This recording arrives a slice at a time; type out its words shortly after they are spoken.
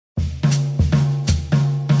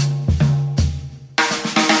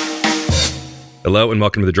Hello and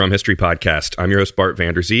welcome to the Drum History Podcast. I'm your host, Bart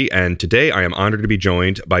Vanderzee, and today I am honored to be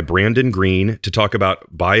joined by Brandon Green to talk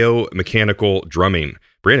about biomechanical drumming.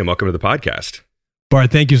 Brandon, welcome to the podcast. Bart,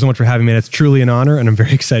 thank you so much for having me. It's truly an honor, and I'm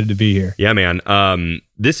very excited to be here. Yeah, man.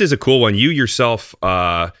 This is a cool one. You yourself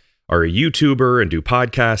are a YouTuber and do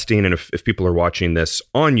podcasting, and if people are watching this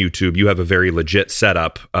on YouTube, you have a very legit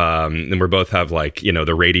setup, and we both have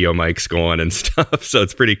the radio mics going and stuff, so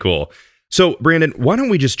it's pretty cool. So, Brandon, why don't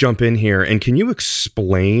we just jump in here, and can you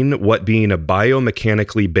explain what being a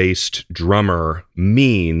biomechanically based drummer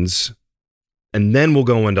means? And then we'll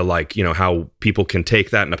go into how people can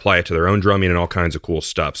take that and apply it to their own drumming and all kinds of cool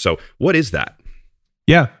stuff. So what is that?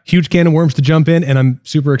 Yeah, huge can of worms to jump in, and I'm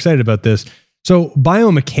super excited about this. So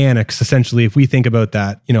biomechanics, essentially, if we think about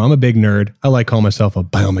that, I'm a big nerd. I like calling myself a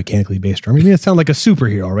biomechanically based drummer. I mean, it sounds like a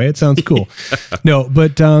superhero, right? It sounds cool. No,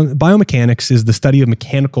 but biomechanics is the study of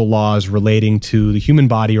mechanical laws relating to the human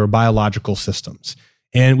body or biological systems.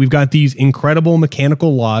 And we've got these incredible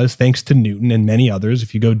mechanical laws, thanks to Newton and many others.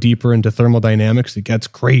 If you go deeper into thermodynamics, it gets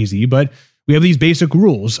crazy. But we have these basic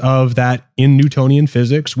rules of that in Newtonian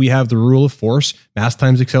physics. We have the rule of force, mass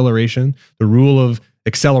times acceleration, the rule of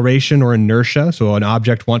acceleration or inertia. So an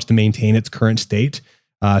object wants to maintain its current state.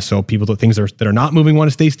 So things that are not moving want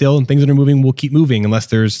to stay still, and things that are moving will keep moving unless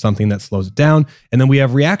there's something that slows it down. And then we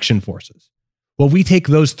have reaction forces. Well, we take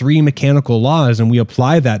those three mechanical laws and we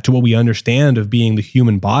apply that to what we understand of being the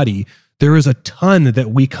human body. There is a ton that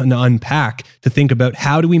we can unpack to think about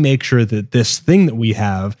how do we make sure that this thing that we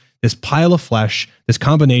have, this pile of flesh, this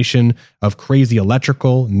combination of crazy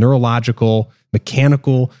electrical, neurological,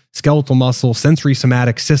 mechanical, skeletal muscle, sensory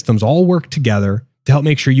somatic systems all work together to help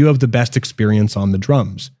make sure you have the best experience on the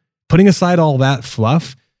drums. Putting aside all that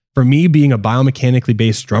fluff, for me, being a biomechanically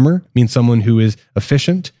based drummer means someone who is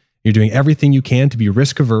efficient. You're doing everything you can to be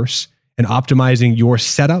risk averse and optimizing your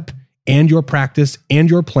setup and your practice and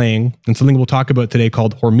your playing, and something we'll talk about today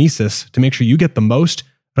called hormesis, to make sure you get the most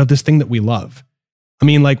out of this thing that we love. I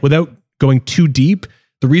mean, without going too deep,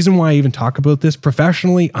 the reason why I even talk about this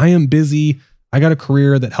professionally, I am busy. I got a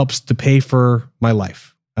career that helps to pay for my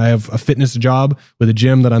life. I have a fitness job with a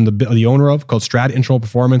gym that I'm the owner of called Strat Internal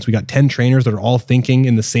Performance. We got 10 trainers that are all thinking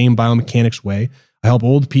in the same biomechanics way. I help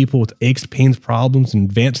old people with aches, pains, problems, and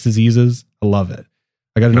advanced diseases. I love it.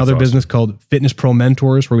 I got another business called Fitness Pro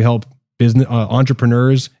Mentors, where we help business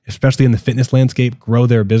entrepreneurs, especially in the fitness landscape, grow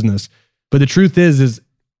their business. But the truth is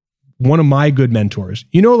one of my good mentors,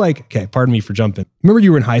 pardon me for jumping. Remember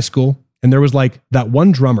you were in high school and there was that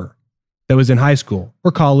one drummer that was in high school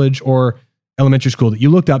or college or elementary school that you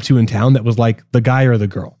looked up to in town that was the guy or the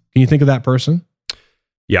girl. Can you think of that person?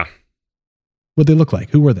 Yeah. What'd they look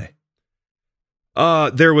like? Who were they?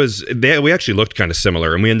 We actually looked kind of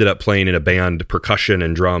similar, and we ended up playing in a band, percussion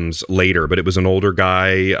and drums later, but it was an older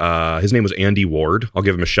guy. His name was Andy Ward. I'll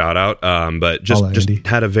give him a shout out. But just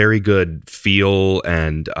had a very good feel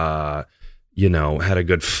and, had a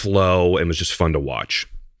good flow and was just fun to watch.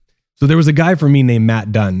 So there was a guy for me named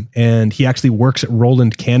Matt Dunn, and he actually works at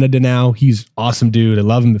Roland Canada now. He's awesome dude. I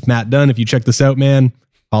love him. If Matt Dunn, if you check this out, man,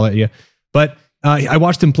 I'll let you. But I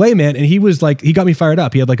watched him play, man, and he was he got me fired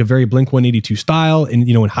up. He had a very Blink-182 style. And,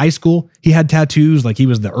 in high school, he had tattoos. He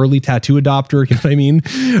was the early tattoo adopter. You know what I mean?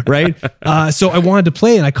 Right? So I wanted to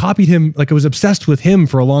play, and I copied him. I was obsessed with him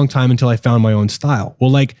for a long time until I found my own style.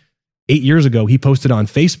 Well, 8 years ago, he posted on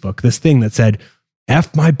Facebook this thing that said,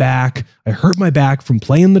 F my back. I hurt my back from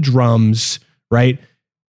playing the drums, right?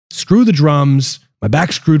 Screw the drums. My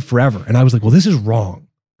back's screwed forever. And I was like, well, this is wrong,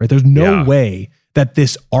 right? There's no way that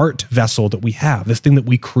this art vessel that we have, this thing that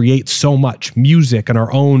we create so much, music and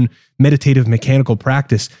our own meditative mechanical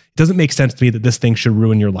practice, it doesn't make sense to me that this thing should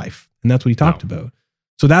ruin your life. And that's what he talked about.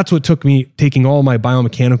 So that's what took me taking all my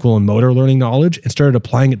biomechanical and motor learning knowledge and started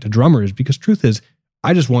applying it to drummers, because truth is,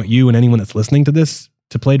 I just want you and anyone that's listening to this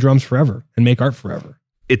to play drums forever and make art forever.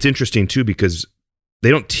 It's interesting too, because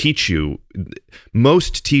they don't teach you,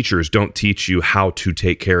 most teachers don't teach you how to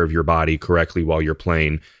take care of your body correctly while you're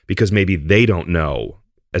playing, because maybe they don't know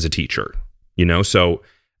as a teacher, So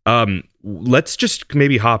let's just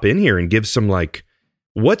maybe hop in here and give some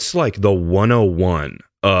what's the 101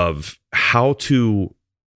 of how to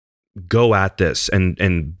go at this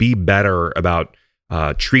and be better about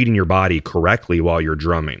treating your body correctly while you're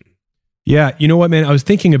drumming. Yeah, you know what, man? I was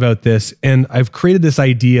thinking about this, and I've created this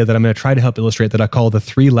idea that I'm going to try to help illustrate that I call the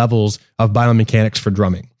 3 levels of biomechanics for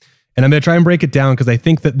drumming. And I'm going to try and break it down because I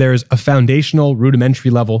think that there's a foundational,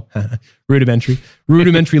 rudimentary level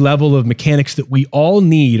level of mechanics that we all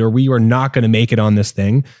need, or we are not going to make it on this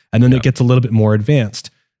thing. And then it gets a little bit more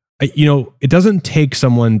advanced. It doesn't take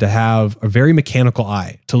someone to have a very mechanical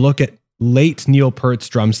eye to look at late Neil Peart's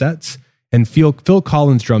drum sets and feel Phil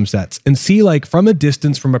Collins drum sets and see, like, from a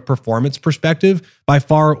distance, from a performance perspective, by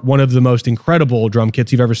far one of the most incredible drum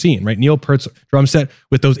kits you've ever seen, right? Neil Peart's drum set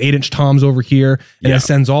with those 8-inch toms over here, and it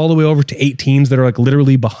ascends all the way over to 18s that are like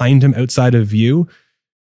literally behind him outside of view.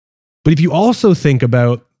 But if you also think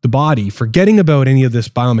about the body, forgetting about any of this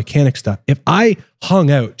biomechanics stuff, if I hung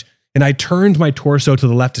out and I turned my torso to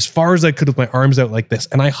the left as far as I could with my arms out like this,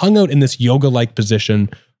 and I hung out in this yoga-like position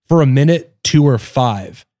for a minute, 2 or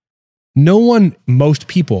 5, most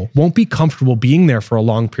people won't be comfortable being there for a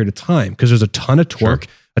long period of time because there's a ton of torque,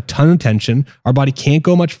 a ton of tension. Our body can't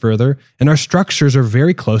go much further, and our structures are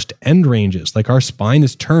very close to end ranges. Like, our spine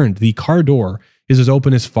is turned. The car door is as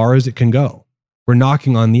open as far as it can go. We're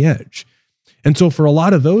knocking on the edge. And so for a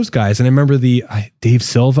lot of those guys, and I remember Dave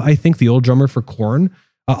Silva, I think, the old drummer for Korn,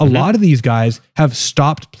 a lot of these guys have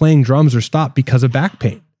stopped playing drums or stopped because of back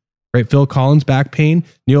pain. Right? Phil Collins, back pain.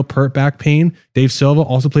 Neil Peart, back pain. Dave Silva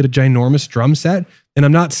also played a ginormous drum set. And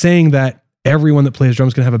I'm not saying that everyone that plays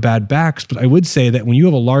drums is going to have a bad back, but I would say that when you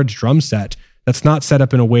have a large drum set that's not set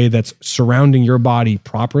up in a way that's surrounding your body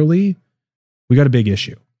properly, we got a big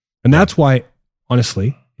issue. And that's why,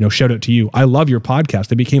 honestly, shout out to you. I love your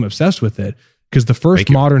podcast. I became obsessed with it because the first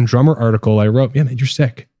Modern Drummer article I wrote, man, you're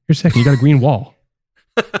sick. You're sick. You got a green wall.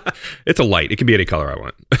 It's a light. It can be any color I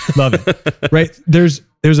want. Love it. Right.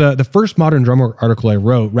 The first Modern Drummer article I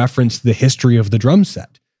wrote referenced the history of the drum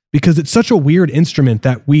set because it's such a weird instrument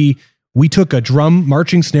that we took a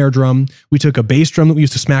marching snare drum, we took a bass drum that we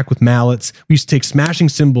used to smack with mallets, we used to take smashing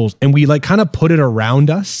cymbals, and we like kind of put it around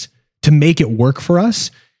us to make it work for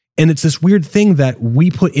us. And it's this weird thing that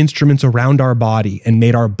we put instruments around our body and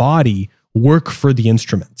made our body work for the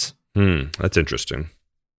instruments. That's interesting.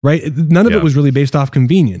 Right? None of it was really based off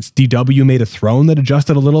convenience. DW made a throne that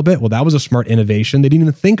adjusted a little bit. Well, that was a smart innovation. They didn't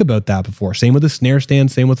even think about that before. Same with a snare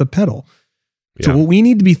stand, same with a pedal. So what we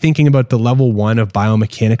need to be thinking about the level 1 of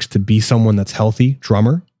biomechanics to be someone that's healthy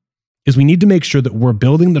drummer is we need to make sure that we're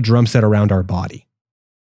building the drum set around our body.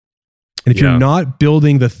 And if you're not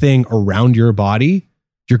building the thing around your body,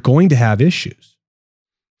 you're going to have issues.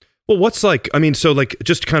 Well, so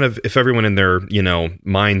just kind of, if everyone in their,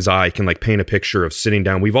 mind's eye can like paint a picture of sitting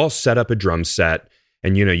down, we've all set up a drum set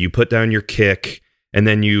and, you put down your kick and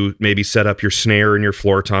then you maybe set up your snare and your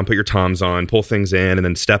floor tom, put your toms on, pull things in and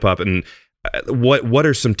then step up. And what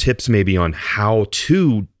are some tips maybe on how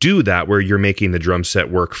to do that where you're making the drum set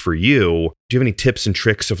work for you? Do you have any tips and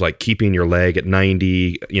tricks of like keeping your leg at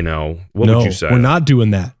 90? What would you say? We're not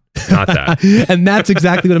doing that. Not that. And that's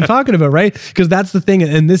exactly what I'm talking about, right? Because that's the thing.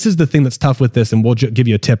 And this is the thing that's tough with this. And we'll give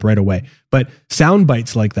you a tip right away. But sound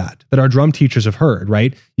bites like that our drum teachers have heard,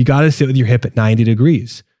 right? You got to sit with your hip at 90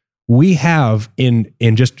 degrees. We have in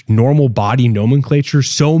just normal body nomenclature,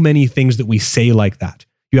 so many things that we say like that.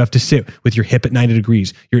 You have to sit with your hip at 90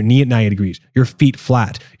 degrees, your knee at 90 degrees, your feet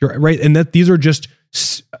flat, right? And these are just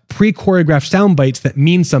pre-choreographed sound bites that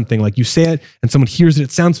mean something. Like you say it and someone hears it,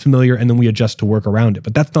 it sounds familiar, and then we adjust to work around it.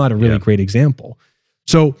 But that's not a really great example.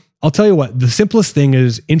 So I'll tell you what, the simplest thing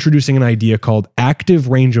is introducing an idea called active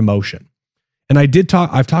range of motion. And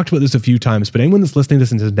I've talked about this a few times, but anyone that's listening to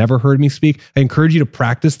this and has never heard me speak, I encourage you to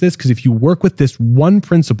practice this because if you work with this one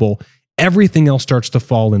principle, everything else starts to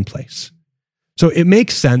fall in place. So it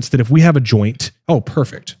makes sense that if we have a joint,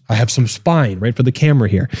 perfect. I have some spine, right, for the camera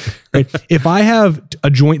here. Right? If I have a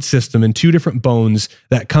joint system and 2 different bones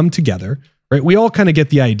that come together, right, we all kind of get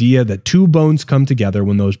the idea that 2 bones come together.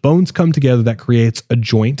 When those bones come together, that creates a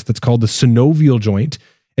joint that's called the synovial joint.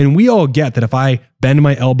 And we all get that if I bend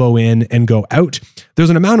my elbow in and go out, there's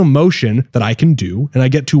an amount of motion that I can do. And I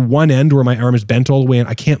get to one end where my arm is bent all the way and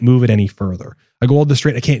I can't move it any further. I go all the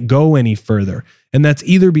straight, I can't go any further. And that's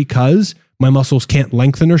either because my muscles can't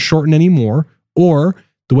lengthen or shorten anymore, or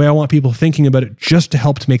the way I want people thinking about it, just to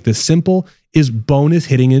help to make this simple, is bone is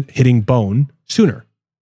hitting bone sooner.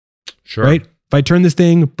 Sure. Right? If I turn this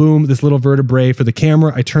thing, boom, this little vertebrae for the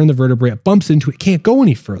camera, I turn the vertebrae, it bumps into it, can't go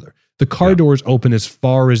any further. The car door is open as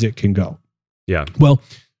far as it can go. Yeah. Well,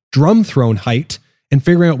 drum throne height and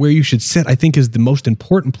figuring out where you should sit, I think, is the most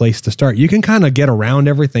important place to start. You can kind of get around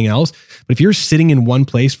everything else, but if you're sitting in one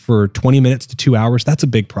place for 20 minutes to 2 hours, that's a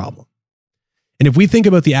big problem. And if we think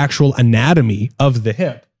about the actual anatomy of the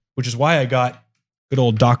hip, which is why I got good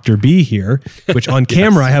old Dr. B here, which on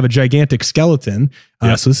camera, I have a gigantic skeleton.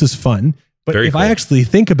 So this is fun. But if I actually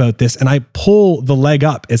think about this and I pull the leg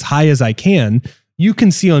up as high as I can, you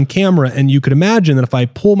can see on camera, and you could imagine that if I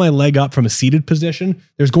pull my leg up from a seated position,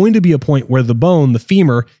 there's going to be a point where the bone, the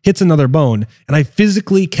femur, hits another bone, and I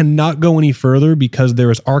physically cannot go any further because there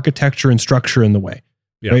is architecture and structure in the way.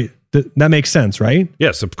 Yeah. Right? That makes sense, right?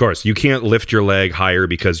 Yes, of course. You can't lift your leg higher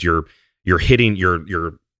because you're hitting,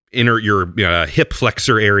 you're hip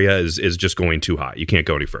flexor area is just going too high. You can't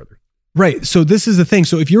go any further. Right. So this is the thing.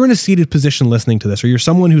 So if you're in a seated position listening to this, or you're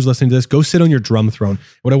someone who's listening to this, go sit on your drum throne.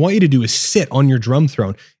 What I want you to do is sit on your drum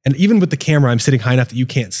throne. And even with the camera, I'm sitting high enough that you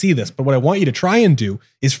can't see this. But what I want you to try and do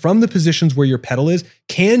is, from the positions where your pedal is,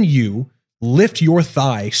 can you lift your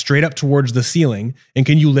thigh straight up towards the ceiling? And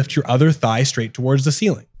can you lift your other thigh straight towards the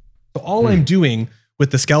ceiling? So all I'm doing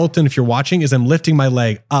with the skeleton, if you're watching, is I'm lifting my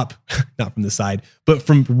leg up, not from the side, but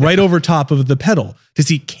from right over top of the pedal to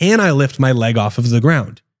see, can I lift my leg off of the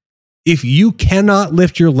ground? If you cannot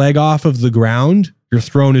lift your leg off of the ground, your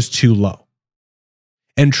throne is too low.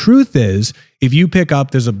 And truth is, if you pick up,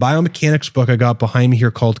 there's a biomechanics book I got behind me here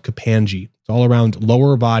called Kapanji. It's all around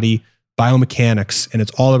lower body biomechanics, and it's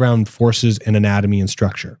all around forces and anatomy and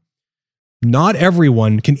structure. Not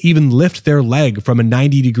everyone can even lift their leg from a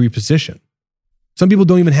 90-degree position. Some people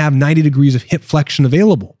don't even have 90 degrees of hip flexion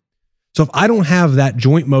available. So if I don't have that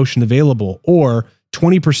joint motion available, or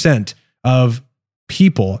 20% of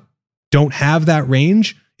people don't have that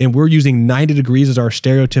range, and we're using 90 degrees as our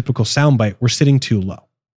stereotypical soundbite, we're sitting too low.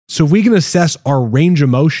 So if we can assess our range of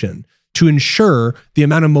motion to ensure the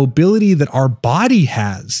amount of mobility that our body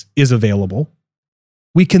has is available,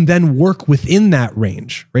 we can then work within that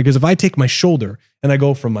range, right? Because if I take my shoulder and I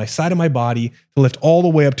go from my side of my body to lift all the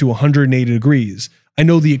way up to 180 degrees, I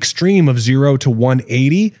know the extreme of 0 to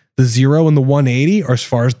 180, the 0 and the 180 are as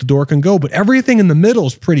far as the door can go, but everything in the middle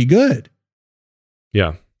is pretty good.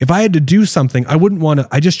 Yeah. If I had to do something, I wouldn't want to,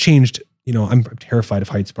 I just changed, I'm terrified of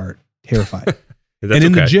heights, Bart. Terrified. And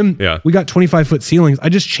in the gym, we got 25-foot ceilings. I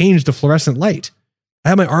just changed the fluorescent light. I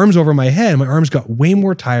had my arms over my head. My arms got way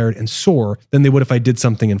more tired and sore than they would if I did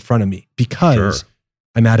something in front of me, because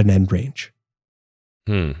I'm at an end range.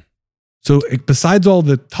 So besides all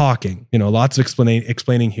the talking, lots of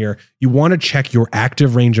explaining here, you want to check your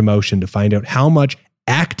active range of motion to find out how much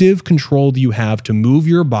active control do you have to move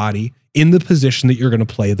your body in the position that you're going to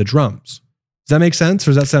play the drums. Does that make sense?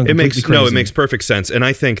 Or does that sound completely crazy? No, it makes perfect sense. And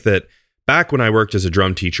I think that back when I worked as a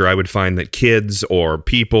drum teacher, I would find that kids or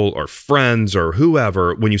people or friends or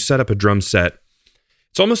whoever, when you set up a drum set,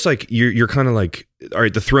 it's almost like you're kind of like, all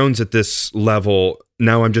right, the throne's at this level.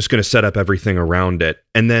 Now I'm just going to set up everything around it.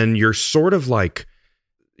 And then you're sort of like,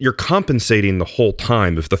 you're compensating the whole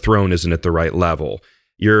time if the throne isn't at the right level.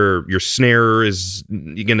 Your snare is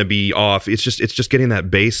going to be off. It's just getting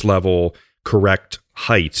that base level correct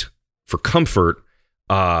height for comfort,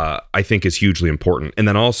 I think is hugely important. And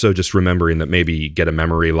then also just remembering that maybe get a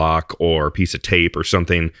memory lock or a piece of tape or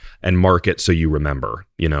something and mark it so you remember,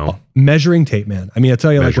 Measuring tape, man. I mean, I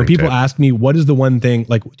tell you, like when people ask me, what is the one thing,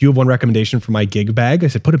 like, do you have one recommendation for my gig bag? I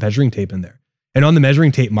said, put a measuring tape in there. And on the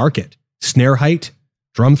measuring tape, mark it. Snare height,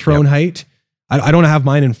 drum throne height. I don't have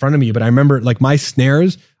mine in front of me, but I remember like my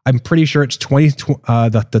snares, I'm pretty sure it's 20,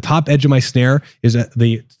 the top edge of my snare is at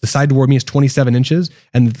the side toward me is 27 inches.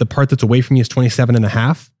 And the part that's away from me is 27 and a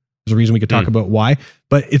half. There's a reason we could talk about why,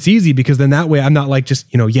 but it's easy because then that way I'm not like just,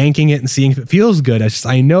 yanking it and seeing if it feels good.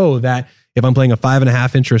 I know that if I'm playing a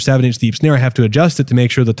 5.5 inch or a 7-inch deep snare, I have to adjust it to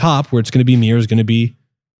make sure the top where it's going to be near is going to be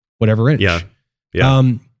whatever inch. Yeah.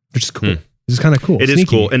 Which is cool. This is kind of cool. It is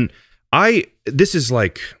cool. And this is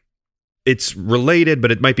like, it's related,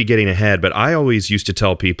 but it might be getting ahead. But I always used to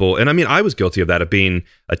tell people, and I mean, I was guilty of that, of being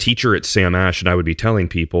a teacher at Sam Ash, and I would be telling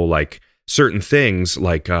people like certain things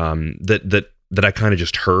like that I kind of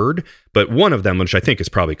just heard. But one of them, which I think is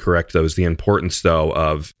probably correct, though, is the importance, though,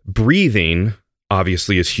 of breathing.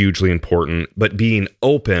 Obviously, is hugely important, but being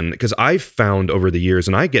open, because I've found over the years,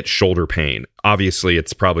 and I get shoulder pain. Obviously,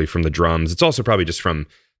 it's probably from the drums. It's also probably just from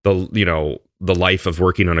the life of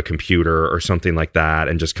working on a computer or something like that,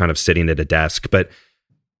 and just kind of sitting at a desk. But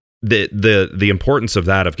the importance of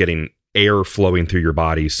that, of getting air flowing through your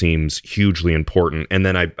body, seems hugely important. And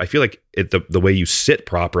then I feel like the way you sit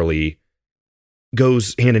properly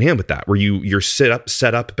goes hand in hand with that, where you're set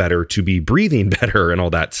up better to be breathing better and all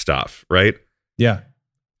that stuff, right? Yeah,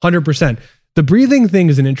 100%. The breathing thing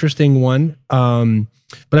is an interesting one.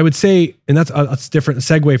 But I would say, and that's different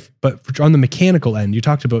segue, but on the mechanical end, you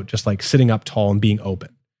talked about just like sitting up tall and being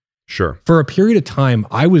open. Sure. For a period of time,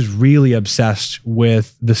 I was really obsessed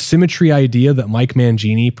with the symmetry idea that Mike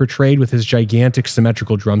Mangini portrayed with his gigantic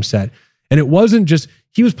symmetrical drum set. And it wasn't just,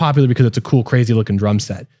 he was popular because it's a cool, crazy looking drum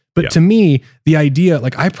set. But to me, the idea,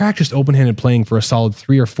 like I practiced open-handed playing for a solid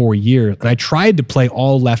 3 or 4 years, and I tried to play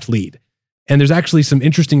all left lead. And there's actually some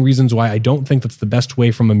interesting reasons why I don't think that's the best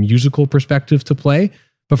way from a musical perspective to play.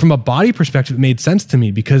 But from a body perspective, it made sense to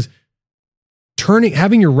me because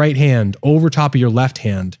having your right hand over top of your left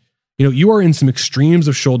hand, you are in some extremes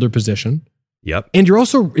of shoulder position. Yep. And you're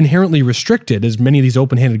also inherently restricted, as many of these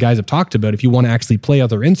open-handed guys have talked about, if you want to actually play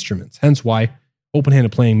other instruments. Hence why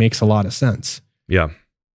open-handed playing makes a lot of sense. Yeah.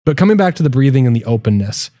 But coming back to the breathing and the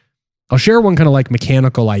openness, I'll share one kind of like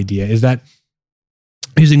mechanical idea, is that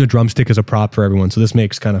using a drumstick as a prop for everyone. So this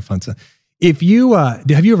makes kind of fun sense. If you,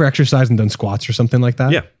 have you ever exercised and done squats or something like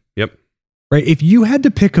that? Yeah. Yep. Right. If you had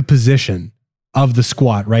to pick a position of the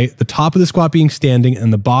squat, right? The top of the squat being standing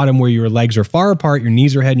and the bottom where your legs are far apart, your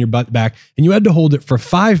knees are head and your butt back, and you had to hold it for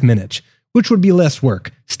 5 minutes, which would be less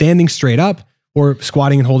work? Standing straight up or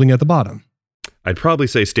squatting and holding at the bottom? I'd probably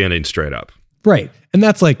say standing straight up. Right. And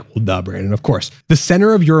that's like, well, duh, Brandon, of course. The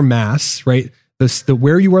center of your mass, right? The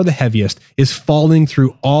where you are the heaviest is falling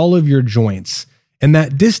through all of your joints. And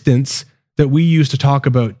that distance that we use to talk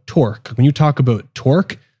about torque, when you talk about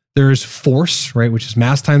torque, there's force, right, which is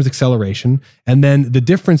mass times acceleration. And then the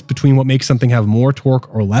difference between what makes something have more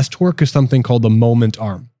torque or less torque is something called the moment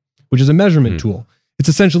arm, which is a measurement tool. It's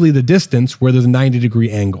essentially the distance where there's a 90-degree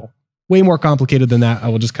angle. Way more complicated than that. I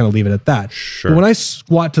will just kind of leave it at that. Sure. But when I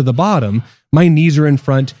squat to the bottom, my knees are in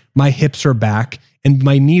front, my hips are back, and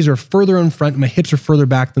my knees are further in front, and my hips are further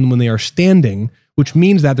back than when they are standing, which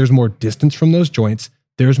means that there's more distance from those joints.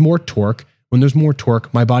 There's more torque. When there's more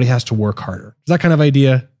torque, my body has to work harder. Is that kind of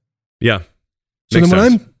idea? Yeah. So then when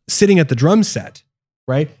I'm sitting at the drum set,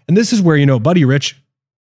 right? And this is where, Buddy Rich,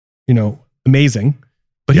 amazing,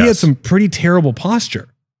 but he had some pretty terrible posture.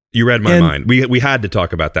 You read my mind. We had to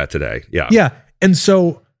talk about that today. Yeah. Yeah. And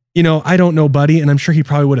so, I don't know Buddy, and I'm sure he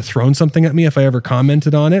probably would have thrown something at me if I ever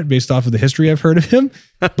commented on it based off of the history I've heard of him.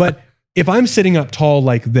 But if I'm sitting up tall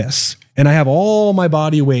like this, and I have all my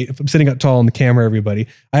body weight, if I'm sitting up tall on the camera, everybody,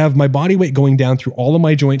 I have my body weight going down through all of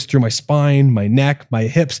my joints, through my spine, my neck, my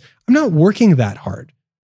hips. I'm not working that hard.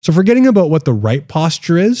 So forgetting about what the right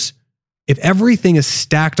posture is, if everything is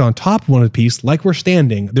stacked on top of one piece, like we're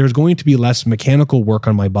standing, there's going to be less mechanical work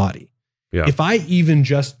on my body. Yeah. If I even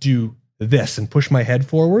just do this and push my head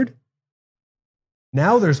forward,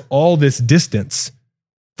 now there's all this distance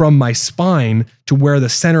from my spine to where the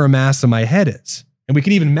center of mass of my head is. And we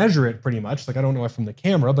can even measure it pretty much. Like, I don't know it from the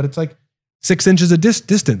camera, but it's like 6 inches of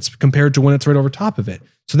distance compared to when it's right over top of it.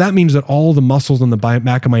 So that means that all the muscles on the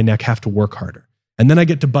back of my neck have to work harder. And then I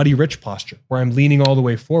get to Buddy Rich posture, where I'm leaning all the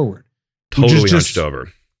way forward. Totally hunched over.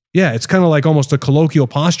 Yeah, it's kind of like almost a colloquial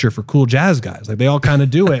posture for cool jazz guys. Like, they all kind of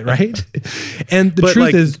do it, right? And the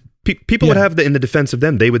truth is... people would have in the defense of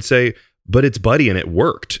them, they would say, but it's Buddy and it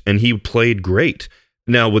worked and he played great.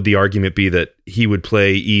 Now, would the argument be that he would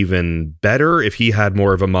play even better if he had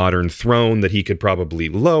more of a modern throne that he could probably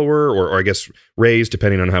lower or I guess raise,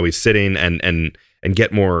 depending on how he's sitting and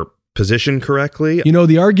get more position correctly?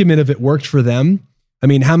 The argument of it worked for them. I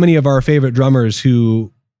mean, how many of our favorite drummers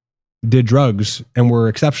who did drugs and were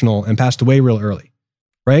exceptional and passed away real early,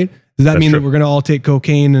 right? Does that mean that we're going to all take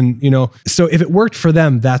cocaine and, so if it worked for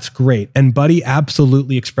them, that's great. And Buddy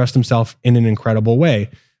absolutely expressed himself in an incredible way.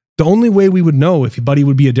 The only way we would know if Buddy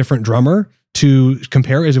would be a different drummer to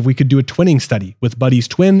compare is if we could do a twinning study with Buddy's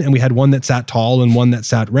twin and we had one that sat tall and one that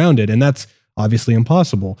sat rounded. And that's obviously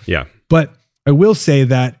impossible. Yeah. But I will say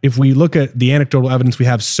that if we look at the anecdotal evidence we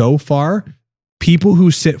have so far, people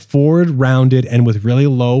who sit forward, rounded, and with really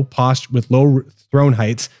low posture, with low throne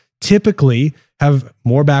heights, typically have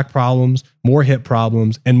more back problems, more hip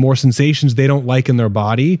problems, and more sensations they don't like in their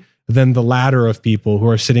body than the latter of people who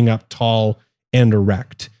are sitting up tall and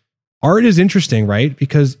erect. Art is interesting, right?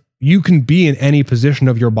 Because you can be in any position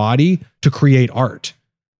of your body to create art.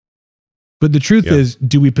 But the truth is,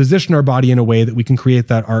 do we position our body in a way that we can create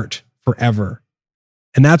that art forever?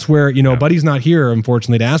 And that's where, Buddy's not here,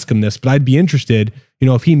 unfortunately, to ask him this, but I'd be interested,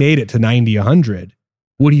 if he made it to 90, 100,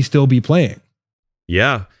 would he still be playing?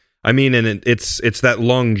 Yeah. I mean, and it's that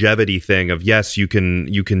longevity thing of, yes, you can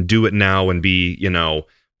do it now and be,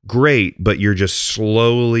 great, but you're just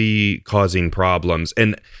slowly causing problems.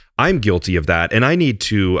 And I'm guilty of that. And I need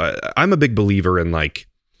to, I'm a big believer in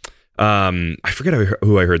I forget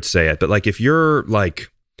who I heard say it, but if you're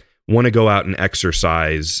want to go out and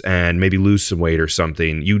exercise and maybe lose some weight or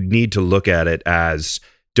something, you need to look at it as,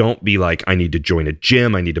 don't be I need to join a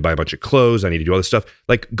gym. I need to buy a bunch of clothes. I need to do all this stuff.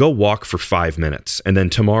 Go walk for 5 minutes and then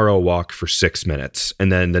tomorrow walk for 6 minutes.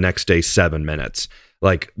 And then the next day, 7 minutes.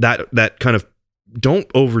 That kind of, don't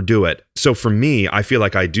overdo it. So for me, I feel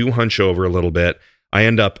like I do hunch over a little bit. I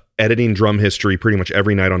end up editing drum history pretty much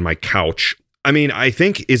every night on my couch. I mean, I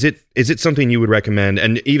think, is it something you would recommend?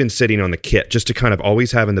 And even sitting on the kit, just to kind of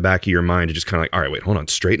always have in the back of your mind to just kind of all right, wait, hold on,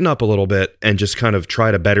 straighten up a little bit and just kind of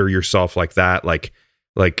try to better yourself like that, like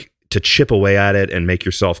to chip away at it and make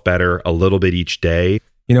yourself better a little bit each day.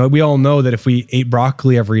 We all know that if we ate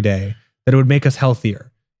broccoli every day, that it would make us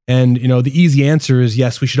healthier. And, the easy answer is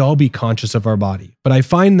yes, we should all be conscious of our body. But I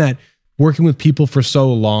find that working with people for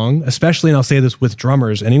so long, especially, and I'll say this with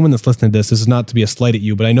drummers, anyone that's listening to this is not to be a slight at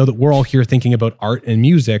you, but I know that we're all here thinking about art and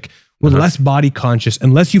music. We're less body conscious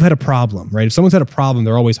unless you've had a problem, right? If someone's had a problem,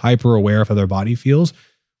 they're always hyper aware of how their body feels.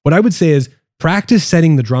 What I would say is practice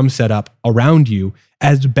setting the drum set up around you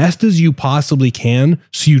as best as you possibly can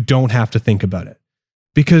so you don't have to think about it.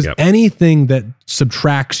 Because anything that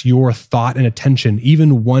subtracts your thought and attention,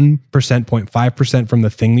 even 1%, 0.5% from the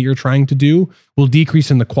thing that you're trying to do, will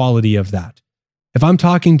decrease in the quality of that. If I'm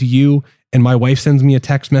talking to you and my wife sends me a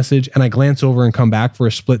text message and I glance over and come back for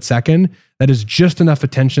a split second, that is just enough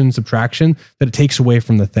attention subtraction that it takes away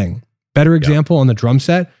from the thing. Better example on the drum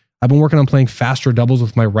set, I've been working on playing faster doubles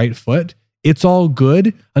with my right foot. It's all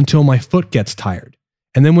good until my foot gets tired.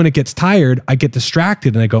 And then when it gets tired, I get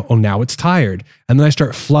distracted and I go, oh, now it's tired. And then I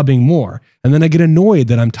start flubbing more. And then I get annoyed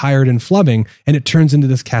that I'm tired and flubbing, and it turns into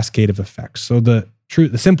this cascade of effects. So the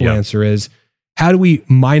simple answer is, how do we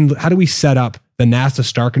set up the NASA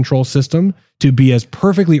star control system to be as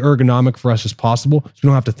perfectly ergonomic for us as possible so we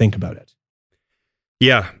don't have to think about it?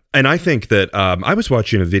 Yeah. And I think that I was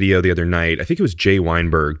watching a video the other night. I think it was Jay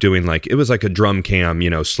Weinberg doing it was like a drum cam,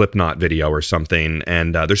 Slipknot video or something.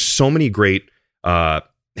 And there's so many great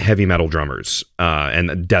heavy metal drummers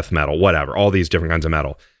and death metal, whatever, all these different kinds of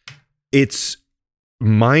metal. It's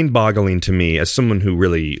mind-boggling to me as someone who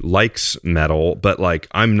really likes metal, but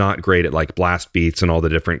I'm not great at blast beats and all the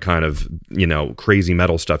different kind of, crazy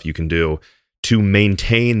metal stuff you can do to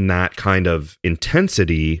maintain that kind of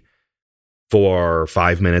intensity for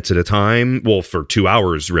 5 minutes at a time. Well, for 2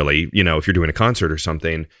 hours, really, if you're doing a concert or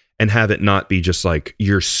something, and have it not be just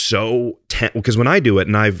you're so tense. Because when I do it,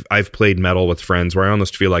 and I've played metal with friends where I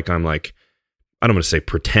almost feel like I'm I don't want to say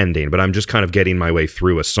pretending, but I'm just kind of getting my way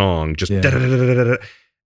through a song, just to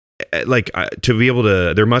be able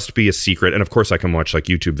to, there must be a secret. And of course I can watch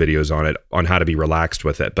YouTube videos on it, on how to be relaxed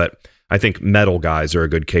with it. But I think metal guys are a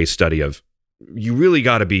good case study of, you really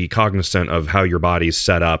got to be cognizant of how your body's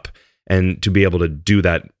set up, and to be able to do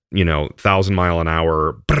that,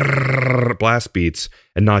 1,000-mile-an-hour blast beats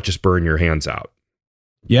and not just burn your hands out.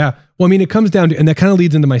 Yeah. Well, it comes down to, and that kind of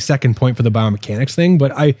leads into my second point for the biomechanics thing,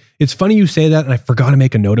 but it's funny you say that, and I forgot to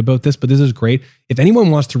make a note about this, but this is great. If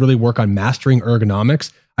anyone wants to really work on mastering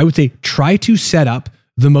ergonomics, I would say try to set up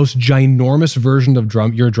the most ginormous version of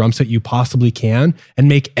your drum set you possibly can and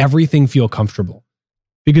make everything feel comfortable.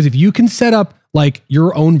 Because if you can set up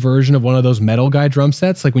your own version of one of those metal guy drum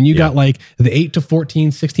sets, when you got the 8-14,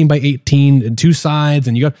 16x18 and two sides,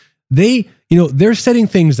 and they're setting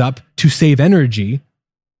things up to save energy.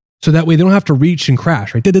 So that way they don't have to reach and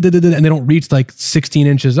crash, right? And they don't reach 16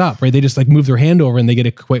 inches up, right? They just move their hand over and they get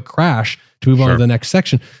a quick crash to move on to the next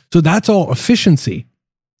section. So that's all efficiency,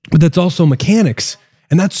 but that's also mechanics.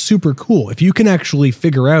 And that's super cool. If you can actually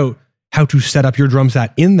figure out how to set up your drum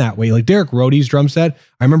set in that way, like Derek Rohde's drum set.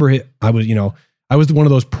 I remember I was one of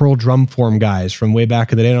those Pearl drum form guys from way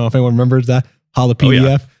back in the day. I don't know if anyone remembers that. Holla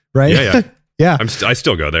PDF, right? Yeah. Yeah. I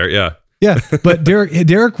still go there. Yeah. Yeah. But Derek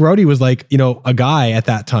Rohde was a guy at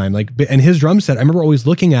that time, and his drum set, I remember always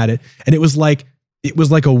looking at it, and it was like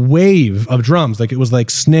a wave of drums. It was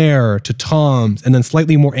snare to toms, and then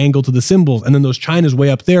slightly more angled to the cymbals. And then those chinas way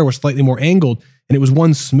up there were slightly more angled, and it was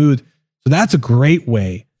one smooth. So that's a great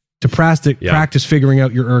way to practice figuring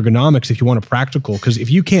out your ergonomics if you want a practical. Because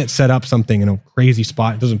if you can't set up something in a crazy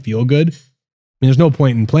spot, it doesn't feel good. There's no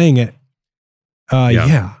point in playing it.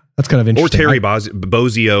 That's kind of interesting. Or Terry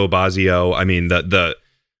Bozzio.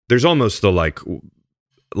 There's almost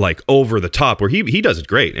the over the top where he does it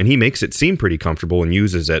great and he makes it seem pretty comfortable and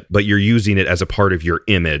uses it, but you're using it as a part of your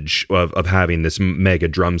image of having this mega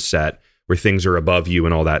drum set where things are above you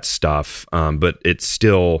and all that stuff. But it's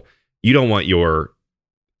still, you don't want your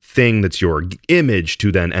thing that's your image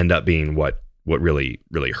to then end up being what really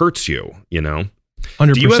hurts you, 100%.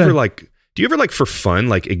 Do you ever for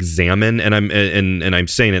fun examine, and I'm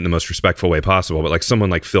saying it in the most respectful way possible, but someone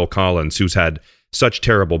like Phil Collins, who's had such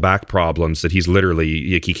terrible back problems that he's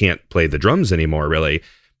literally he can't play the drums anymore, really.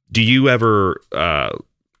 Do you ever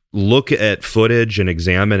look at footage and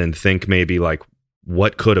examine and think maybe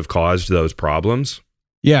what could have caused those problems?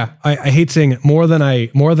 Yeah, I hate saying it more than I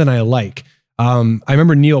like. I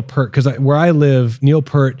remember Neil Peart, because where I live, Neil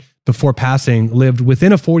Peart, before passing, lived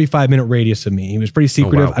within a 45-minute radius of me. He was pretty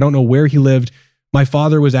secretive. Oh, wow. I don't know where he lived. My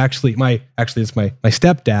father was it's my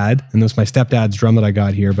stepdad, and this is my stepdad's drum that I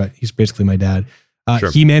got here, but he's basically my dad.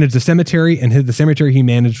 Sure. He managed the cemetery, and the cemetery he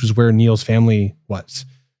managed was where Neil's family was.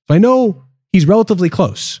 So I know he's relatively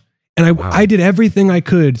close. And I did everything I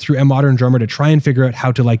could through A Modern Drummer to try and figure out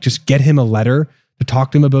how to just get him a letter to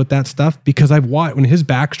talk to him about that stuff because I've watched when his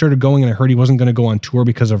back started going and I heard he wasn't going to go on tour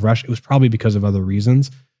because of Rush. It was probably because of other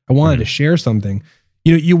reasons. I wanted to share something.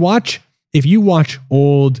 You know, if you watch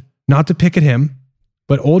old, not to pick at him,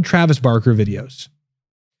 but old Travis Barker videos,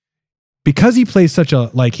 because he plays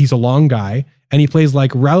he's a long guy and he plays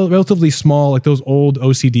like relatively small, like those old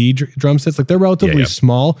OCD drum sets, like they're relatively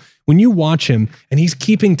small. When you watch him and he's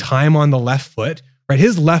keeping time on the left foot, right?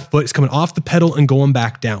 His left foot is coming off the pedal and going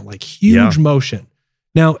back down, like huge motion.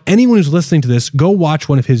 Now, anyone who's listening to this, go watch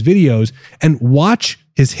one of his videos and watch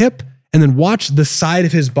his hip and then watch the side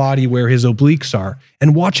of his body where his obliques are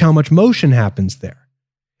and watch how much motion happens there.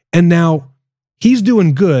 And now he's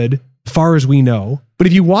doing good, far as we know. But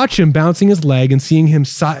if you watch him bouncing his leg and seeing him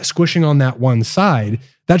squishing on that one side,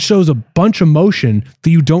 that shows a bunch of motion that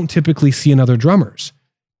you don't typically see in other drummers.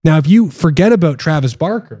 Now, if you forget about Travis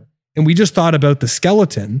Barker and we just thought about the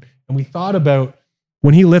skeleton and we thought about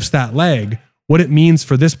when he lifts that leg, what it means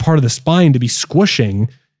for this part of the spine to be squishing,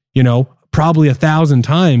 you know, probably 1,000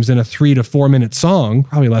 times in a 3 to 4 minute song,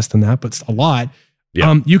 probably less than that, but a lot.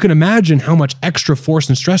 Yeah. You can imagine how much extra force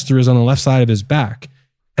and stress there is on the left side of his back.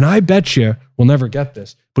 And I bet you we'll never get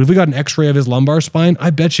this, but if we got an x-ray of his lumbar spine, I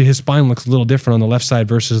bet you his spine looks a little different on the left side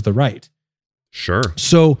versus the right. Sure.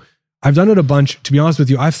 So I've done it a bunch. To be honest with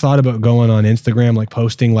you, I've thought about going on Instagram, like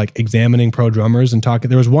posting, like examining pro drummers and talking.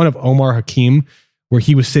 There was one of Omar Hakim where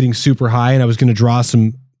he was sitting super high and I was going to draw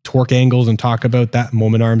some torque angles and talk about that,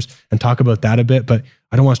 moment arms, and talk about that a bit. But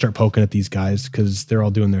I don't want to start poking at these guys because they're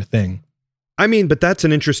all doing their thing. I mean, but that's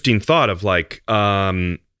an interesting thought of like,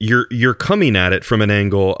 you're coming at it from an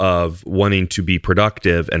angle of wanting to be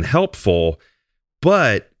productive and helpful,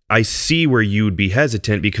 but I see where you'd be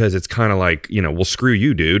hesitant because it's kind of like, you know, well, screw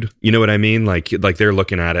you, dude. You know what I mean? Like they're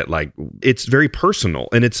looking at it like it's very personal,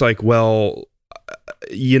 and it's like, well,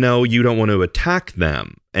 you know, you don't want to attack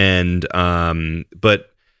them, and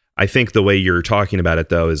but I think the way you're talking about it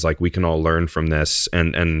though is like we can all learn from this,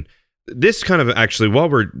 and this kind of actually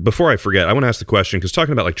before I forget, I want to ask the question because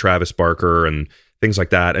talking about like Travis Barker and things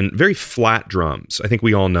like that, and very flat drums. I think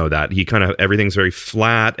we all know that he kind of everything's very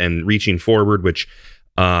flat and reaching forward, which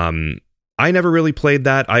I never really played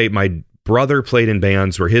that. My brother played in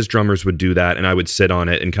bands where his drummers would do that, and I would sit on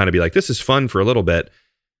it and kind of be like, this is fun for a little bit,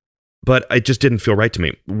 but it just didn't feel right to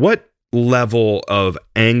me. What level of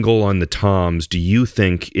angle on the toms do you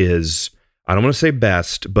think is, I don't want to say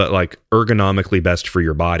best, but like ergonomically best for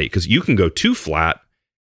your body? Because you can go too flat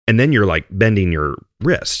and then you're like bending your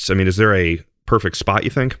wrists. I mean, is there a perfect spot, you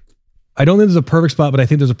think? I don't think there's a perfect spot, but I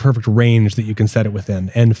think there's a perfect range that you can set it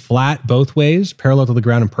within. And flat both ways, parallel to the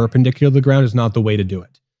ground and perpendicular to the ground, is not the way to do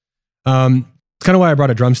it. It's kind of why I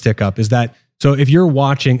brought a drumstick up, is that, so if you're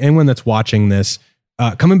watching, anyone that's watching this,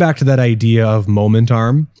 coming back to that idea of moment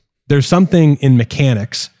arm, there's something in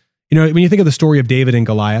mechanics. You know, when you think of the story of David and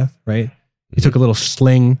Goliath, right? He took a little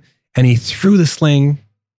sling and he threw the sling,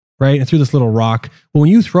 right? And threw this little rock. Well,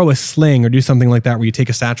 when you throw a sling or do something like that, where you take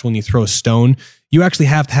a satchel and you throw a stone, you actually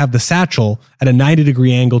have to have the satchel at a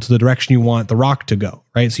 90-degree angle to the direction you want the rock to go,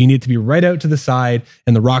 right? So you need to be right out to the side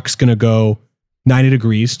and the rock's going to go 90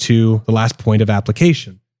 degrees to the last point of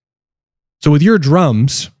application. So with your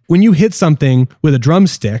drums, when you hit something with a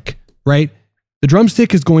drumstick, right? The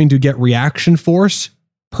drumstick is going to get reaction force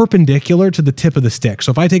perpendicular to the tip of the stick. So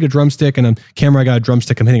if I take a drumstick and I got a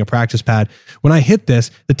drumstick, I'm hitting a practice pad. When I hit this,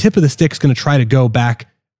 the tip of the stick is going to try to go back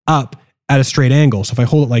up at a straight angle. So if I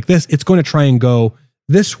hold it like this, it's going to try and go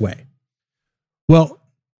this way. Well,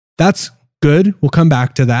 that's good. We'll come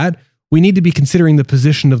back to that. We need to be considering the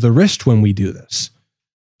position of the wrist when we do this.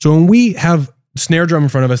 So when we have snare drum in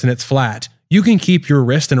front of us and it's flat, you can keep your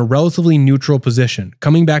wrist in a relatively neutral position.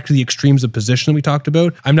 Coming back to the extremes of position we talked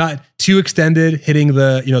about, I'm not too extended, hitting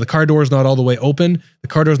the car door is not all the way open. The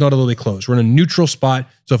car door is not all the way closed. We're in a neutral spot.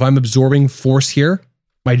 So if I'm absorbing force here,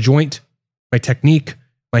 my joint, my technique,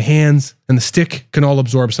 my hands, and the stick can all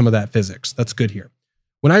absorb some of that physics. That's good here.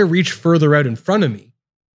 When I reach further out in front of me,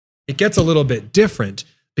 it gets a little bit different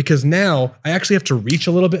because now I actually have to reach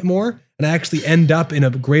a little bit more and I actually end up in a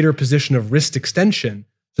greater position of wrist extension.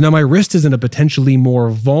 So now my wrist is in a potentially more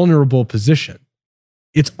vulnerable position.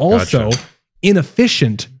 It's also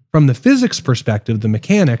inefficient from the physics perspective, the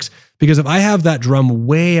mechanics, because if I have that drum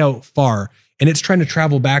way out far and it's trying to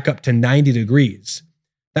travel back up to 90 degrees,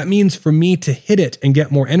 that means for me to hit it and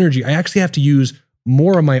get more energy, I actually have to use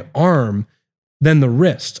more of my arm than the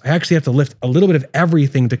wrist. I actually have to lift a little bit of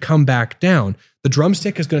everything to come back down. The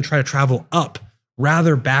drumstick is going to try to travel up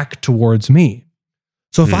rather back towards me.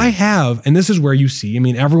 So if I have, and this is where you see, I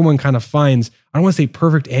mean, everyone kind of finds, I don't want to say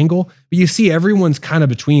perfect angle, but you see everyone's kind of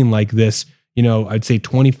between like this, I'd say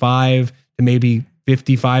 25 to maybe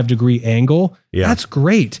 55-degree angle, that's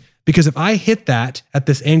great. Because if I hit that at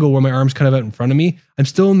this angle where my arm's kind of out in front of me, I'm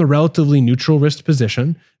still in the relatively neutral wrist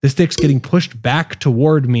position. The stick's getting pushed back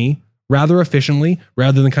toward me rather efficiently,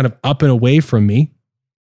 rather than kind of up and away from me,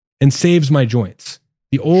 and saves my joints.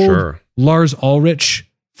 The old Lars Ulrich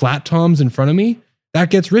flat toms in front of me, that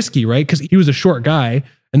gets risky, right? Because he was a short guy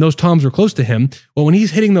and those toms were close to him. Well, when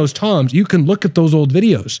he's hitting those toms, you can look at those old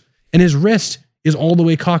videos and his wrist is all the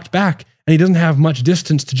way cocked back and he doesn't have much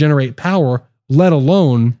distance to generate power, let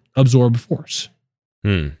alone absorb force.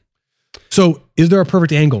 So is there a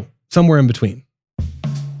perfect angle somewhere in between?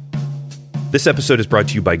 This episode is brought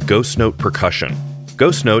to you by Ghost Note Percussion.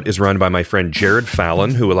 Ghost Note is run by my friend Jared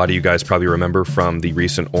Fallon, who a lot of you guys probably remember from the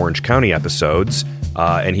recent Orange County episodes,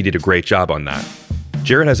 and he did a great job on that.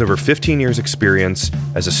 Jared has over 15 years experience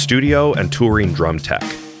as a studio and touring drum tech.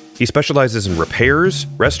 He specializes in repairs,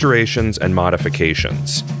 restorations, and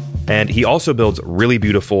modifications. And he also builds really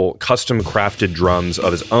beautiful, custom-crafted drums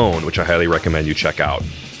of his own, which I highly recommend you check out.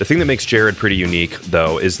 The thing that makes Jared pretty unique,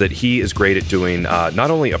 though, is that he is great at doing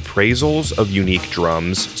not only appraisals of unique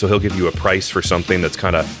drums, so he'll give you a price for something that's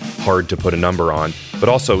kind of hard to put a number on, but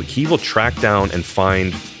also he will track down and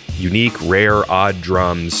find unique, rare, odd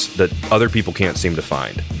drums that other people can't seem to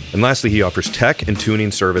find. And lastly, he offers tech and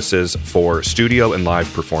tuning services for studio and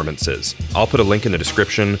live performances. I'll put a link in the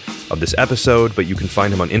description of this episode, but you can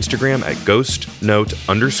find him on Instagram at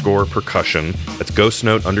ghostnote_percussion. That's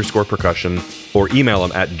ghostnote_percussion, or email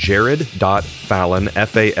him at jared.fallon,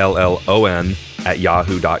 Fallon, at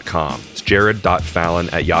yahoo.com. It's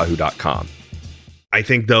jared.fallon@yahoo.com. I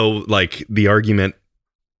think, though, like, the argument,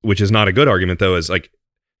 which is not a good argument, though, is like,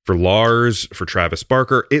 for Lars, for Travis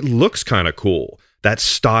Barker, it looks kind of cool. That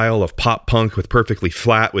style of pop punk with perfectly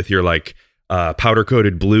flat with your like powder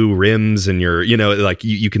coated blue rims and your, you know, like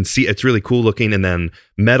you can see it's really cool looking. And then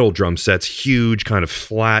metal drum sets, huge, kind of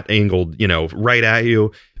flat angled, you know, right at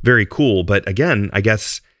you. Very cool. But again, I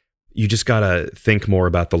guess you just got to think more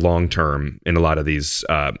about the long term in a lot of these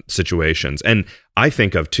situations. And I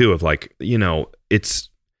think of too, of like, you know, it's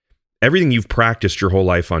everything you've practiced your whole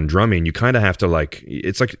life on drumming. You kind of have to like,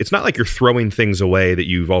 it's not like you're throwing things away that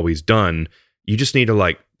you've always done. You just need to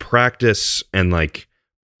like practice and like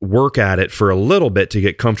work at it for a little bit to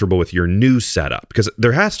get comfortable with your new setup, because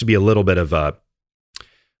there has to be a little bit of I don't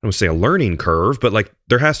want to say a learning curve, but like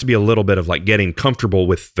there has to be a little bit of like getting comfortable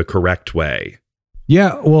with the correct way.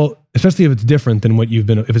 Yeah. Well, especially if it's different than what you've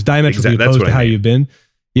been, if it's diametrically opposed to how you've been.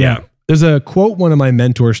 Yeah. There's a quote one of my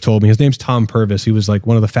mentors told me. His name's Tom Purvis. He was like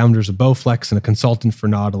one of the founders of Bowflex and a consultant for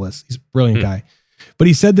Nautilus. He's a brilliant guy. But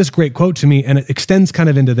he said this great quote to me, and it extends kind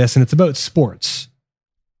of into this, and it's about sports,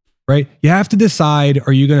 right? You have to decide,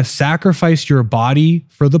 are you going to sacrifice your body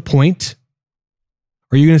for the point?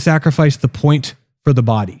 Or are you going to sacrifice the point for the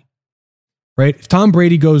body, right? If Tom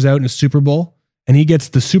Brady goes out in a Super Bowl and he gets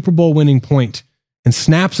the Super Bowl winning point and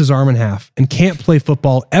snaps his arm in half and can't play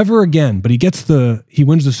football ever again, but he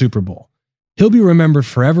wins the Super Bowl, he'll be remembered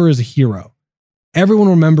forever as a hero. Everyone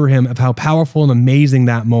will remember him of how powerful and amazing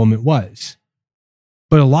that moment was.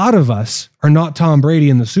 But a lot of us are not Tom Brady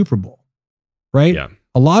in the Super Bowl, right? Yeah.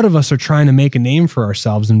 A lot of us are trying to make a name for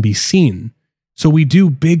ourselves and be seen. So we do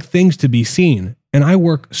big things to be seen. And I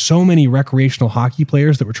work so many recreational hockey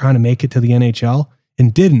players that were trying to make it to the NHL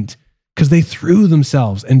and didn't, because they threw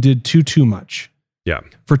themselves and did too much. Yeah.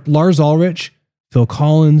 For Lars Ulrich, Phil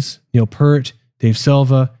Collins, Neil Peart, Dave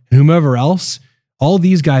Silva, and whomever else, all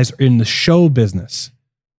these guys are in the show business.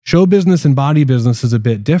 Show business and body business is a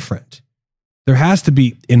bit different. There has to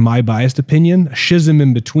be, in my biased opinion, a schism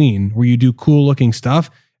in between where you do cool looking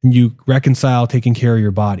stuff and you reconcile taking care of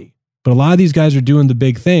your body. But a lot of these guys are doing the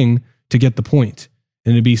big thing to get the point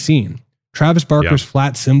and to be seen. Travis Barker's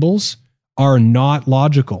flat cymbals are not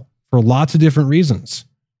logical for lots of different reasons.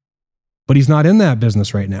 But he's not in that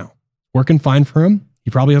business right now. Working fine for him.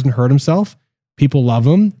 He probably hasn't hurt himself. People love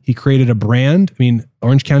him. He created a brand. I mean,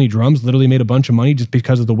 Orange County Drums literally made a bunch of money just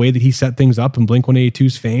because of the way that he set things up in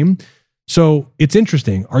Blink-182's fame. So it's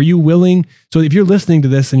interesting. Are you willing? So if you're listening to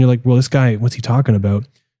this and you're like, well, this guy, what's he talking about?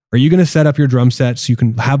 Are you going to set up your drum set so you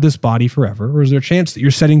can have this body forever? Or is there a chance that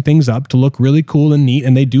you're setting things up to look really cool and neat?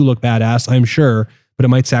 And they do look badass, I'm sure, but it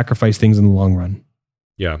might sacrifice things in the long run.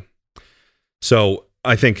 Yeah. So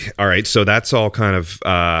I think, all right, so that's all kind of,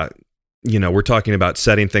 we're talking about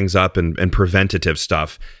setting things up and preventative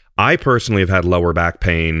stuff. I personally have had lower back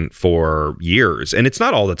pain for years, and it's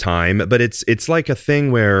not all the time, but it's like a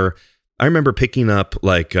thing where I remember picking up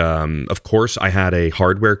like, of course I had a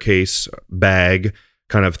hardware case bag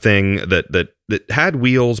kind of thing that had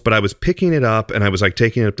wheels, but I was picking it up and I was like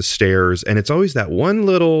taking it up the stairs, and it's always that one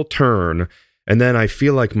little turn And then I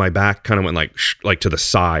feel like my back kind of went like to the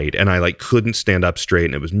side, and I like couldn't stand up straight,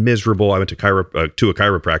 and it was miserable. I went to a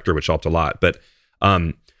chiropractor, which helped a lot. But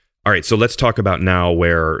all right, so let's talk about now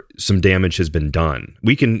where some damage has been done.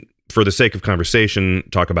 We can, for the sake of conversation,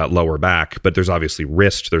 talk about lower back, but there's obviously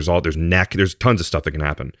wrist, there's neck, there's tons of stuff that can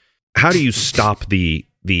happen. How do you stop the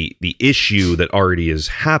issue that already is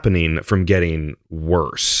happening from getting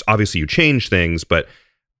worse? Obviously, you change things, but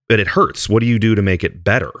it hurts. What do you do to make it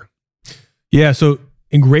better? Yeah, so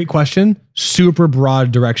a great question. Super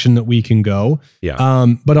broad direction that we can go.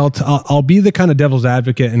 Yeah. But I'll be the kind of devil's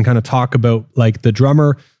advocate and kind of talk about like the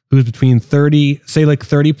drummer who's between 30, say like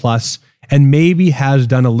 30 plus, and maybe has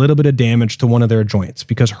done a little bit of damage to one of their joints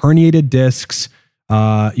because herniated discs.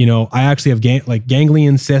 I actually have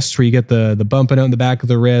ganglion cysts where you get the bumping out in the back of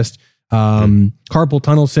the wrist, carpal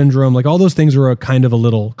tunnel syndrome. Like all those things are kind of a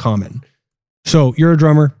little common. So you're a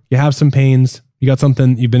drummer, you have some pains. You got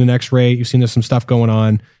something, you've been in X-ray, you've seen there's some stuff going on,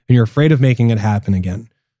 and you're afraid of making it happen again.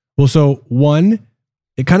 Well, so one,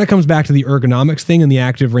 it kind of comes back to the ergonomics thing and the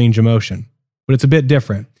active range of motion, but it's a bit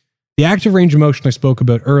different. The active range of motion I spoke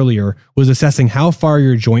about earlier was assessing how far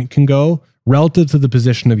your joint can go relative to the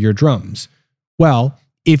position of your drums. Well,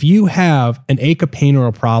 if you have an ache, a pain, or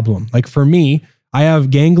a problem, like for me, I have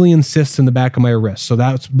ganglion cysts in the back of my wrist. So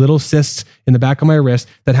that's little cysts in the back of my wrist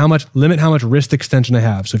that limit how much wrist extension I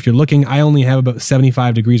have. So if you're looking, I only have about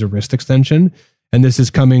 75 degrees of wrist extension. And this is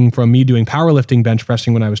coming from me doing powerlifting bench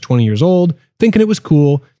pressing when I was 20 years old, thinking it was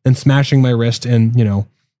cool and smashing my wrist and,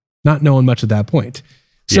 not knowing much at that point.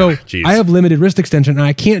 So I have limited wrist extension and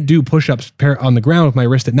I can't do push-ups on the ground with my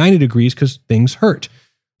wrist at 90 degrees because things hurt.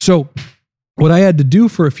 So what I had to do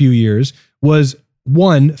for a few years was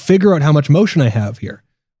one, figure out how much motion I have here.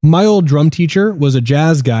 My old drum teacher was a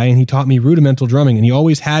jazz guy and he taught me rudimental drumming and he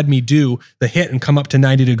always had me do the hit and come up to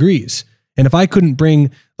 90 degrees. And if I couldn't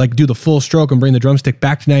do the full stroke and bring the drumstick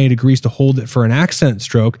back to 90 degrees to hold it for an accent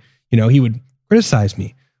stroke, he would criticize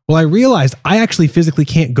me. Well, I realized I actually physically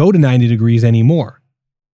can't go to 90 degrees anymore.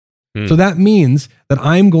 So that means that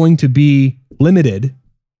I'm going to be limited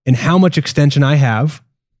in how much extension I have.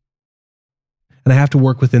 And I have to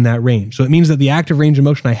work within that range. So it means that the active range of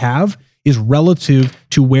motion I have is relative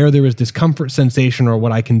to where there is discomfort sensation or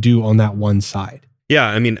what I can do on that one side. Yeah,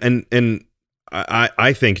 I mean, and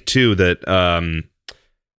I think too that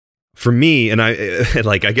for me, and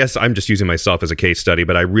I guess I'm just using myself as a case study,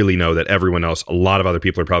 but I really know that everyone else, a lot of other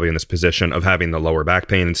people are probably in this position of having the lower back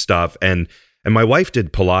pain and stuff. And my wife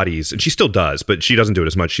did Pilates, and she still does, but she doesn't do it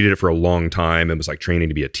as much. She did it for a long time and was like training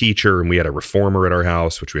to be a teacher. And we had a reformer at our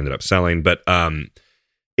house, which we ended up selling. But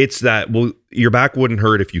it's that, well, your back wouldn't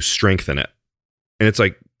hurt if you strengthen it. And it's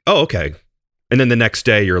like, oh, okay. And then the next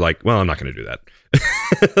day you're like, well, I'm not going to do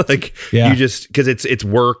that. You just, because it's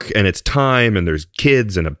work and it's time and there's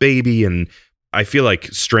kids and a baby. And I feel like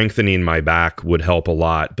strengthening my back would help a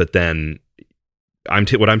lot. But then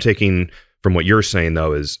what I'm taking from what you're saying,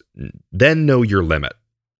 though, is then know your limit.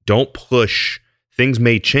 Don't push. Things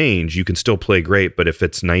may change. You can still play great, but if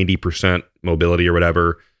it's 90% mobility or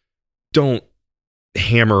whatever, don't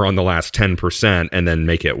hammer on the last 10% and then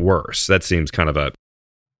make it worse. That seems kind of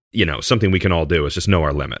something we can all do is just know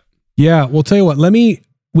our limit. Yeah. Well, tell you what,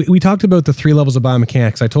 we talked about the 3 levels of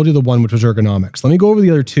biomechanics. I told you the one, which was ergonomics. Let me go over the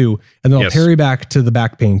other 2, and then I'll parry back to the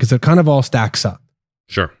back pain because it kind of all stacks up.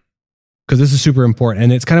 Sure. Because this is super important.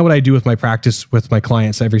 And it's kind of what I do with my practice with my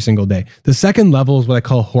clients every single day. The second level is what I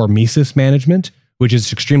call hormesis management, which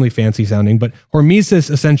is extremely fancy sounding. But hormesis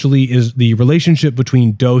essentially is the relationship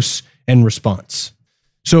between dose and response.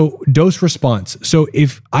 So dose response. So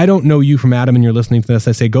if I don't know you from Adam and you're listening to this,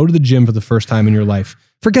 I say, go to the gym for the first time in your life.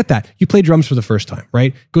 Forget that. You play drums for the first time,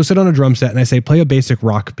 right? Go sit on a drum set and I say, play a basic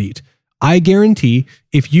rock beat. I guarantee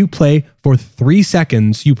if you play for 3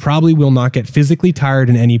 seconds, you probably will not get physically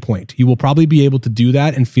tired at any point. You will probably be able to do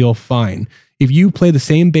that and feel fine. If you play the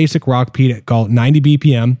same basic rock beat at call it 90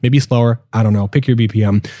 BPM, maybe slower, I don't know, pick your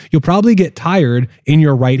BPM, you'll probably get tired in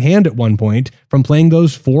your right hand at one point from playing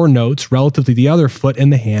those 4 notes relative to the other foot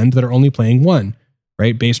and the hand that are only playing 1,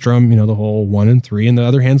 right? Bass drum, the whole 1 and 3, and the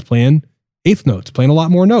other hand's playing 8th notes, playing a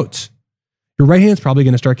lot more notes. Your right hand's probably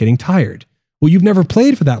going to start getting tired. Well, you've never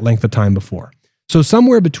played for that length of time before. So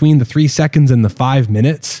somewhere between the 3 seconds and the 5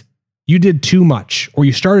 minutes, you did too much, or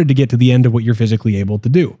you started to get to the end of what you're physically able to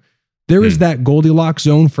do. There is that Goldilocks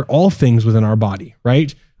zone for all things within our body,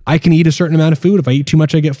 right? I can eat a certain amount of food. If I eat too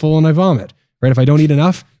much, I get full and I vomit, right? If I don't eat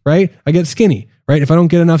enough, right, I get skinny, right? If I don't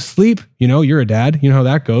get enough sleep, you're a dad, you know how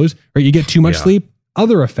that goes, right? You get too much sleep,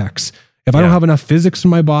 other effects. If I don't have enough physics in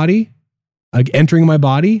my body, entering my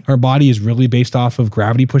body. Our body is really based off of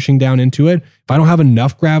gravity pushing down into it. If I don't have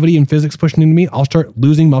enough gravity and physics pushing into me, I'll start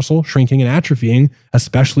losing muscle, shrinking and atrophying,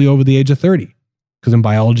 especially over the age of 30. Because in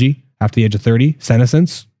biology, after the age of 30,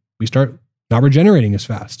 senescence, we start not regenerating as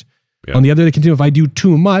fast. Yeah. On the other, they continue. If I do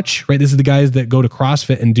too much, right? This is the guys that go to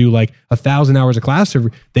CrossFit and do like 1,000 hours of class,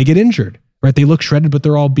 they get injured, right? They look shredded, but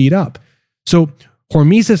they're all beat up. So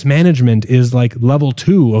hormesis management is like level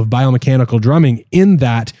 2 of biomechanical drumming, in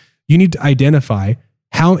that you need to identify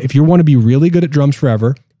how, if you want to be really good at drums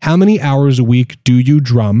forever, how many hours a week do you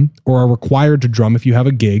drum or are required to drum if you have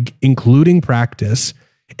a gig, including practice?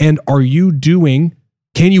 And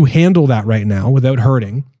can you handle that right now without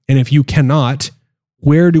hurting? And if you cannot,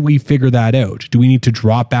 where do we figure that out? Do we need to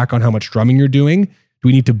drop back on how much drumming you're doing? Do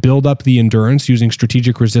we need to build up the endurance using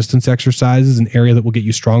strategic resistance exercises, an area that will get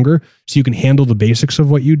you stronger so you can handle the basics of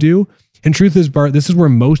what you do? And truth is, Bart, this is where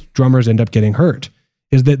most drummers end up getting hurt,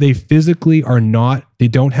 is that they physically they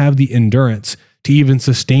don't have the endurance to even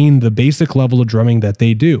sustain the basic level of drumming that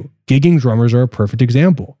they do. Gigging drummers are a perfect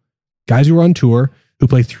example. Guys who are on tour, who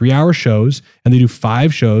play 3-hour shows, and they do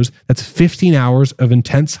 5 shows. That's 15 hours of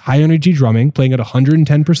intense, high-energy drumming, playing at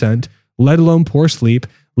 110%, let alone poor sleep,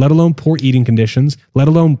 let alone poor eating conditions, let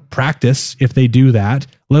alone practice if they do that,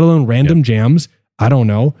 let alone random jams. I don't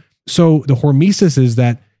know. So the hormesis is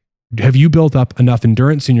that, have you built up enough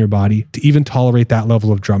endurance in your body to even tolerate that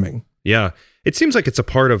level of drumming? Yeah. It seems like it's a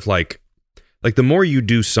part of like the more you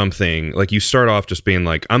do something, like you start off just being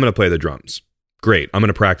like, I'm going to play the drums. Great. I'm going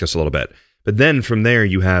to practice a little bit. But then from there,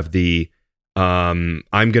 you have the, I'm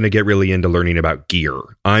going to get really into learning about gear.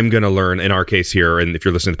 I'm going to learn, in our case here, and if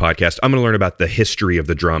you're listening to the podcast, I'm going to learn about the history of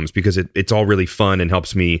the drums, because it's all really fun and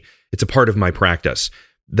helps me. It's a part of my practice.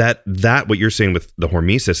 That what you're saying with the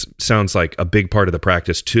hormesis sounds like a big part of the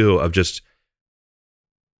practice too, of just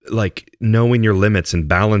like knowing your limits and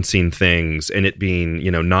balancing things, and it being,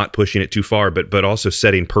 not pushing it too far, but also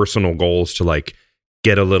setting personal goals to like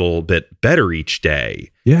get a little bit better each day.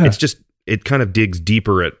 Yeah. It kind of digs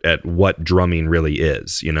deeper at what drumming really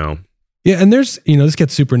is, Yeah, and there's, this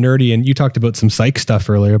gets super nerdy, and you talked about some psych stuff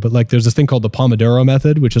earlier, but like there's this thing called the Pomodoro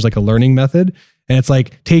method, which is like a learning method. And it's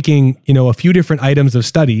like taking, a few different items of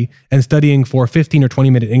study and studying for 15 or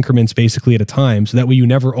 20 minute increments basically at a time. So that way you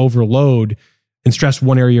never overload and stress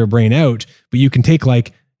one area of your brain out. But you can take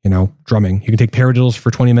like, drumming. You can take paradiddles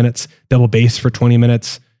for 20 minutes, double bass for 20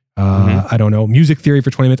 minutes, I don't know, music theory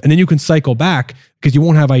for 20 minutes. And then you can cycle back because you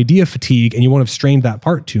won't have idea fatigue and you won't have strained that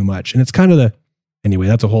part too much. And it's kind of anyway,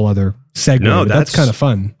 that's a whole other segment. No, that's kind of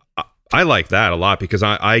fun. I like that a lot, because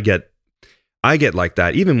I get like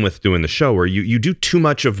that even with doing the show, where you do too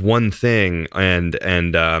much of one thing and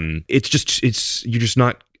you're just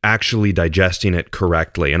not actually digesting it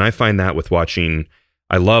correctly. And I find that with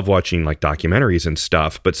I love watching like documentaries and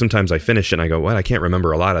stuff, but sometimes I finish it and I go, what? I can't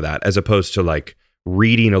remember a lot of that, as opposed to like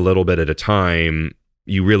reading a little bit at a time.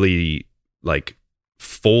 You really like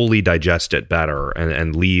fully digest it better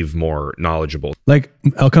and leave more knowledgeable. Like,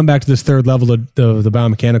 I'll come back to this third level of the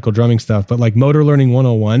biomechanical drumming stuff, but like motor learning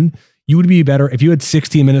 101, you would be better if you had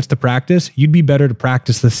 60 minutes to practice. You'd be better to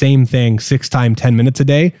practice the same thing 6 times 10 minutes a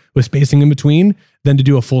day with spacing in between than to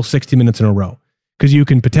do a full 60 minutes in a row, because you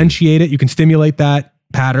can potentiate it. You can stimulate that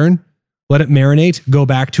pattern, let it marinate, go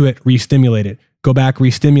back to it, re-stimulate it, go back,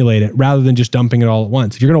 re-stimulate it, rather than just dumping it all at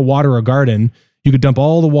once. If you're going to water a garden, you could dump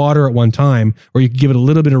all the water at one time, or you could give it a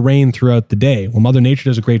little bit of rain throughout the day. Well, Mother Nature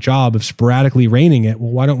does a great job of sporadically raining it.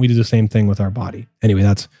 Well, why don't we do the same thing with our body? Anyway,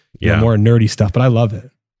 that's more nerdy stuff, but I love it.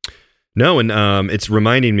 No, and it's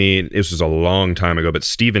reminding me, this was a long time ago, but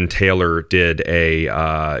Steven Taylor did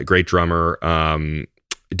a great drummer,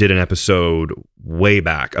 did an episode way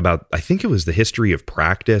back about, I think it was the history of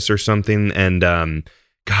practice or something. And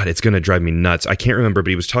God, it's going to drive me nuts. I can't remember, but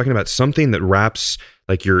he was talking about something that wraps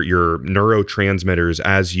like your neurotransmitters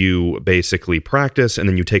as you basically practice, and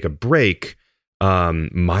then you take a break.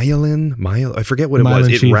 Myelin, I forget what it was.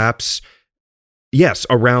 It wraps,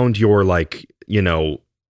 around your like,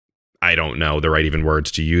 I don't know the right even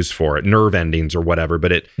words to use for it, nerve endings or whatever,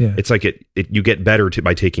 but it's like you get better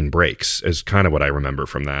by taking breaks, is kind of what I remember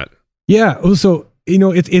from that. Yeah. So,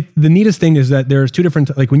 the neatest thing is that there's two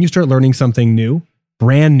different, like when you start learning something new,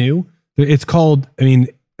 brand new, it's called, I'm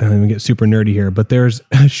going to get super nerdy here, but there's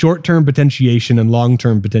short-term potentiation and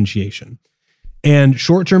long-term potentiation. And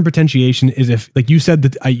short-term potentiation is if, like you said,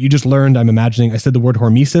 that you just learned, I'm imagining, I said the word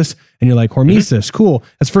hormesis, and you're like, hormesis, cool.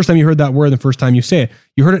 That's the first time you heard that word, the first time you say it.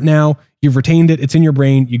 You heard it now, you've retained it, it's in your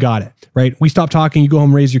brain, you got it, right? We stop talking, you go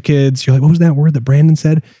home, raise your kids, you're like, what was that word that Brandon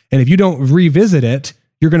said? And if you don't revisit it,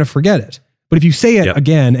 you're going to forget it. But if you say it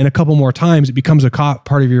again and a couple more times, it becomes a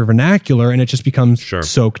part of your vernacular, and it just becomes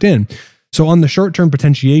soaked in. So on the short-term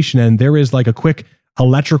potentiation end, there is like a quick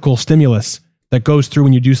electrical stimulus that goes through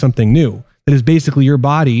when you do something new. That is basically your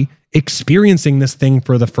body experiencing this thing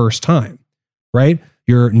for the first time, right?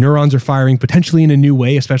 Your neurons are firing potentially in a new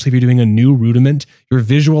way, especially if you're doing a new rudiment. You're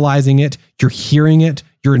visualizing it, you're hearing it,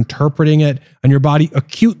 you're interpreting it, and your body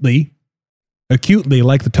acutely,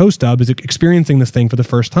 like the toe stub, is experiencing this thing for the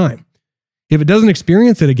first time. If it doesn't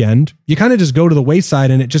experience it again, you kind of just go to the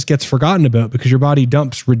wayside and it just gets forgotten about because your body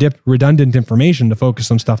dumps redundant information to focus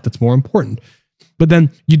on stuff that's more important. But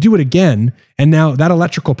then you do it again, and now that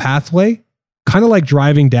electrical pathway, kind of like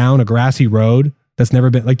driving down a grassy road that's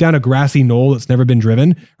never been, like down a grassy knoll that's never been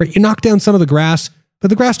driven, right? You knock down some of the grass, but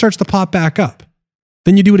the grass starts to pop back up.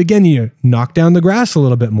 Then you do it again, you knock down the grass a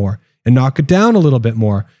little bit more and knock it down a little bit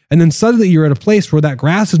more. And then suddenly you're at a place where that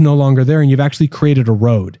grass is no longer there and you've actually created a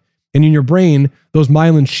road. And in your brain, those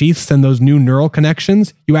myelin sheaths and those new neural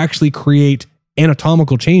connections, you actually create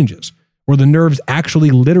anatomical changes where the nerves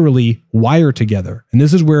actually literally wire together. And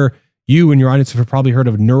this is where you and your audience have probably heard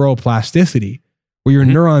of neuroplasticity, where your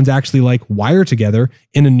neurons actually like wire together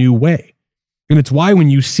in a new way. And it's why when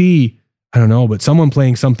you see, I don't know, but someone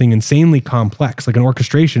playing something insanely complex, like an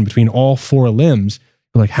orchestration between all four limbs,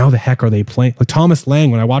 you're like, how the heck are they playing? Like Thomas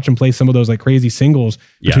Lang, when I watch him play some of those like crazy singles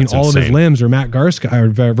between all of his limbs, or Matt Garska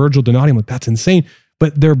or Virgil Donati, I'm like, that's insane.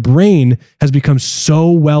 But their brain has become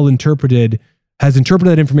so well interpreted, has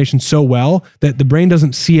interpreted that information so well that the brain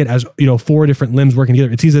doesn't see it as, four different limbs working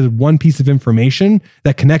together. It sees it as one piece of information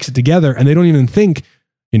that connects it together. And they don't even think,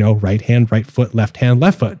 right hand, right foot, left hand,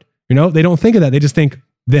 left foot. They don't think of that. They just think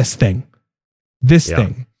this thing.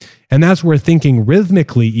 And that's where thinking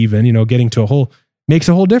rhythmically even, getting to a whole, makes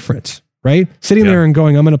a whole difference, right? Sitting there and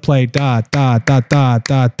going, I'm going to play da, da, da, da,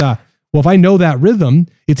 da, da. Well, if I know that rhythm,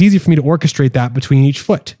 it's easy for me to orchestrate that between each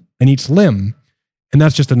foot and each limb. And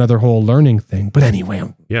that's just another whole learning thing. But anyway,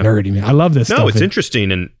 I'm nerdy, man. I love this stuff. No, it's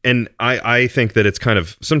interesting. And I think that it's kind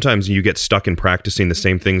of, sometimes you get stuck in practicing the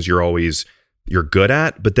same things you're good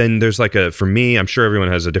at. But then there's like for me, I'm sure everyone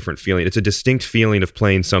has a different feeling. It's a distinct feeling of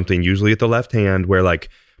playing something, usually at the left hand, where like,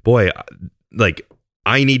 boy, like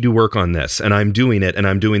I need to work on this and I'm doing it and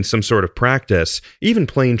I'm doing some sort of practice, even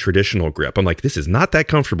playing traditional grip. I'm like, this is not that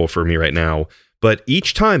comfortable for me right now. But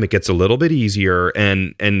each time it gets a little bit easier,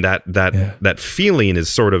 and that feeling is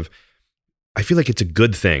sort of, I feel like it's a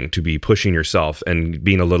good thing to be pushing yourself and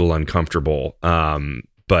being a little uncomfortable.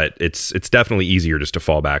 But it's definitely easier just to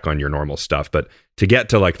fall back on your normal stuff. But to get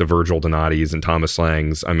to like the Virgil Donatis and Thomas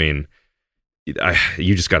Langs, I mean,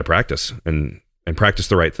 you just got to practice and practice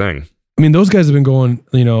the right thing. I mean, those guys have been going,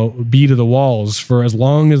 B to the walls for as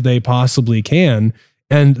long as they possibly can.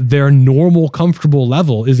 And their normal, comfortable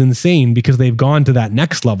level is insane because they've gone to that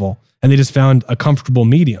next level and they just found a comfortable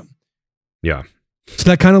medium. Yeah. So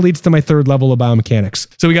that kind of leads to my third level of biomechanics.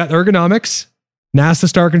 So we got ergonomics, NASA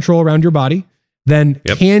star control around your body. Then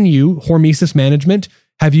can you, hormesis management,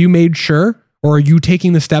 have you made sure, or are you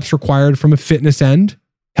taking the steps required from a fitness end,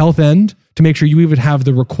 health end, to make sure you even have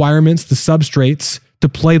the requirements, the substrates to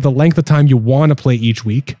play the length of time you want to play each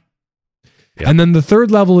week? Yep. And then the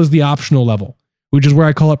third level is the optional level, which is where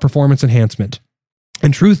I call it performance enhancement.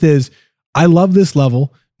 And truth is, I love this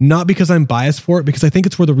level, not because I'm biased for it, because I think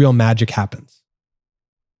it's where the real magic happens.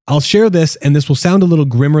 I'll share this, and this will sound a little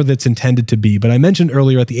grimmer than it's intended to be, but I mentioned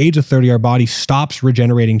earlier at the age of 30, our body stops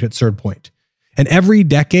regenerating to its certain point. And every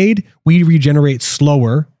decade, we regenerate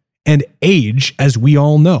slower and age, as we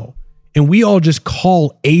all know. And we all just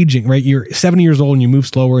call aging, right? You're 70 years old and you move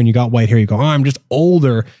slower and you got white hair. You go, oh, I'm just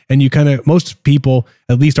older. And you kind of, most people,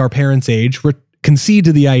 at least our parents' age, concede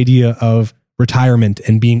to the idea of retirement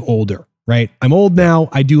and being older, right? I'm old now,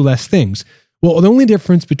 I do less things. Well, the only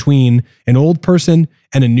difference between an old person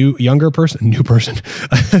and a young person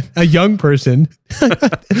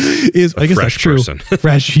is, I guess that's true,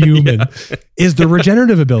 fresh human, is the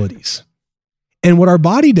regenerative abilities. And what our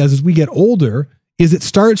body does as we get older is it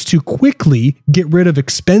starts to quickly get rid of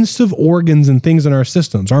expensive organs and things in our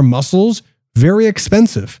systems. Our muscles, very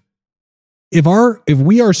expensive. If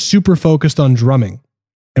we are super focused on drumming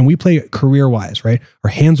and we play career-wise, right?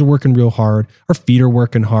 Our hands are working real hard, our feet are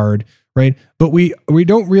working hard, right? But we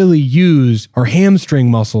don't really use our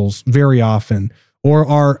hamstring muscles very often or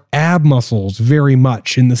our ab muscles very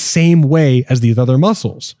much in the same way as these other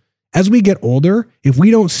muscles. As we get older, if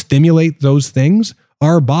we don't stimulate those things,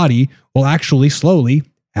 our body will actually slowly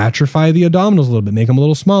atrophy the abdominals a little bit, make them a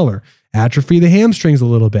little smaller, atrophy the hamstrings a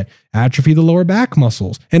little bit, atrophy the lower back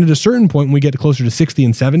muscles. And at a certain point, when we get closer to 60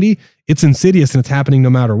 and 70, it's insidious and it's happening no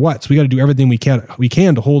matter what. So we got to do everything we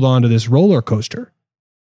can to hold on to this roller coaster.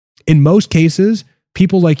 In most cases,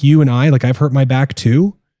 people like you and I, like I've hurt my back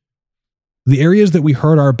too. The areas that we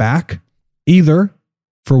hurt our back either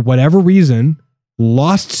for whatever reason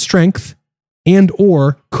lost strength and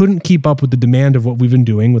or couldn't keep up with the demand of what we've been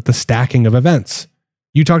doing with the stacking of events.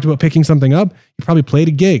 You talked about picking something up. You probably played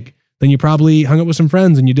a gig. Then you probably hung out with some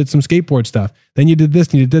friends and you did some skateboard stuff. Then you did this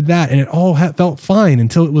and you did that. And it all felt fine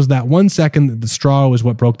until it was that 1 second that the straw was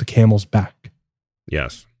what broke the camel's back.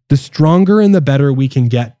 Yes. The stronger and the better we can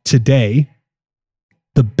get today,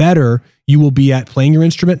 the better you will be at playing your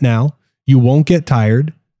instrument now. You won't get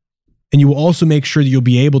tired. And you will also make sure that you'll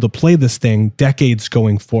be able to play this thing decades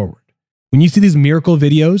going forward. When you see these miracle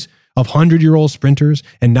videos of 100-year-old sprinters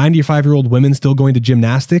and 95-year-old women still going to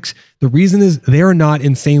gymnastics, the reason is they're not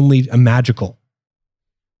insanely magical.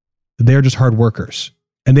 They're just hard workers.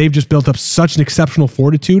 And they've just built up such an exceptional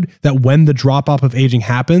fortitude that when the drop-off of aging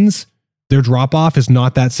happens, their drop-off is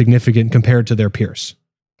not that significant compared to their peers.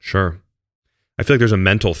 Sure. I feel like there's a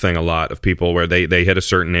mental thing a lot of people where they hit a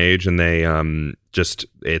certain age and they just,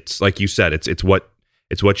 it's like you said, it's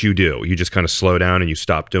what you do. You just kind of slow down and you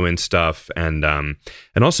stop doing stuff. And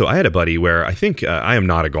also I had a buddy where I think I am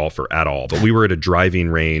not a golfer at all, but we were at a driving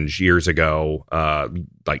range years ago,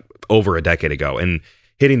 like over a decade ago, and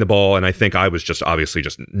hitting the ball. And I think I was just obviously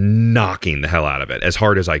just knocking the hell out of it as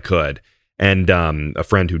hard as I could. And a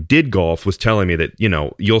friend who did golf was telling me that, you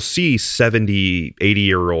know, you'll see 70,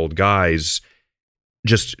 80-year-old guys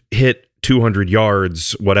just hit 200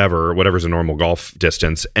 yards, whatever's a normal golf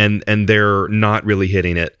distance, and they're not really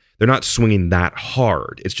hitting it. They're not swinging that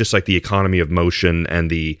hard. It's just like the economy of motion and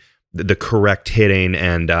the correct hitting.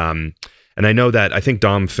 And I know that I think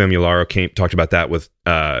Dom Famularo talked about that with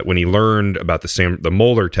when he learned about the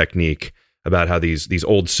Moeller technique, about how these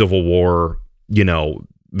old Civil War, you know,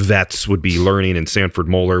 vets would be learning, and Sanford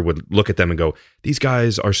Moeller would look at them and go, these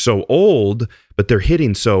guys are so old, but they're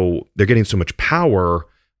getting so much power.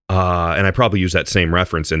 And I probably use that same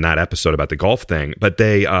reference in that episode about the golf thing, but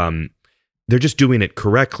they're just doing it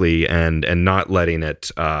correctly and not letting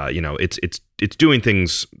it, you know, it's doing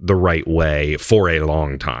things the right way for a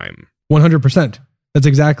long time. 100%. That's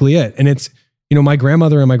exactly it. And it's, you know, my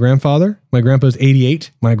grandmother and my grandfather, my grandpa's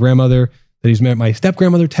 88, my grandmother that he's met, my step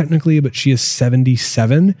grandmother technically, but she is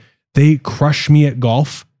 77. They crush me at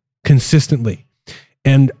golf consistently.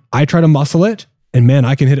 And I try to muscle it, and man,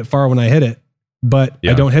 I can hit it far when I hit it, but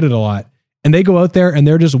I don't hit it a lot. And they go out there and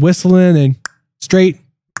they're just whistling and straight.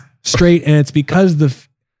 And it's because the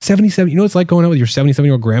 77, you know, it's like going out with your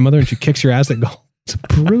 77-year-old grandmother and she kicks your ass at golf. It's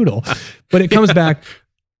brutal, but it comes back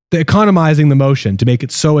to economizing the motion to make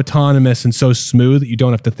it so autonomous and so smooth that you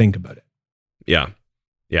don't have to think about it. Yeah.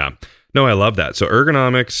 Yeah. No, I love that. So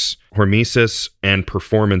ergonomics, hormesis, and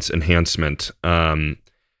performance enhancement.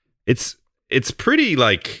 It's pretty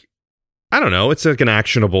like, I don't know, it's like an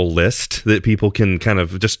actionable list that people can kind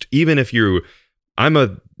of just, even if I'm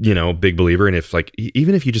a, you know, big believer in, if like,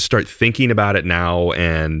 even if you just start thinking about it now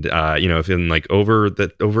and, you know, if in like over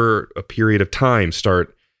a period of time,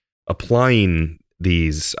 start applying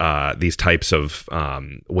these types of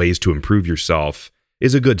ways to improve yourself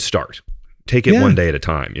is a good start. Take it one day at a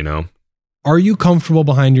time, you know? Are you comfortable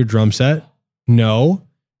behind your drum set? No.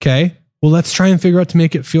 Okay. Well, let's try and figure out to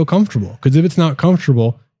make it feel comfortable. Because if it's not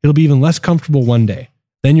comfortable, it'll be even less comfortable one day.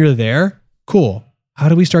 Then you're there. Cool. How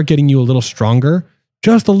do we start getting you a little stronger?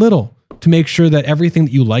 Just a little, to make sure that everything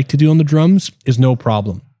that you like to do on the drums is no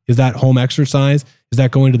problem. Is that home exercise? Is that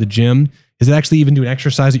going to the gym? Is it actually even doing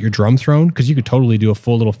exercise at your drum throne? Because you could totally do a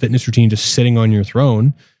full little fitness routine just sitting on your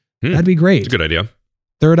throne. That'd be great. It's a good idea.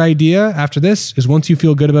 Third idea after this is, once you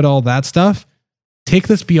feel good about all that stuff, take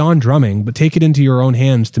this beyond drumming, but take it into your own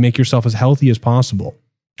hands to make yourself as healthy as possible.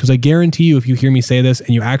 Because I guarantee you, if you hear me say this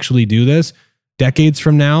and you actually do this, decades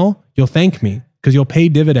from now, you'll thank me, because you'll pay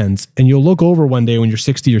dividends, and you'll look over one day when you're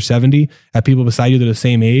 60 or 70 at people beside you that are the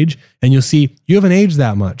same age, and you'll see you haven't aged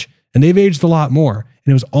that much, and they've aged a lot more.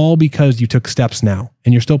 And it was all because you took steps now,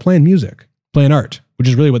 and you're still playing music, playing art, which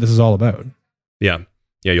is really what this is all about. Yeah.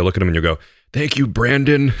 Yeah. You'll look at them and you'll go, thank you,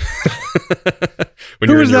 Brandon.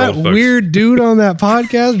 Who was that weird dude on that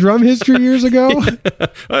podcast, Drum History, years ago?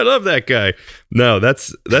 I love that guy. No,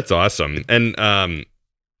 that's awesome. And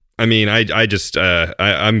I mean,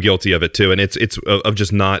 I'm guilty of it too. And it's of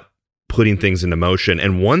just not putting things into motion.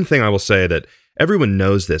 And one thing I will say, that everyone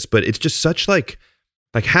knows this, but it's just such like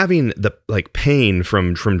having the like pain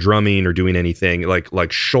from drumming or doing anything,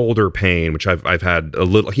 like shoulder pain, which I've had a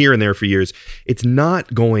little here and there for years. It's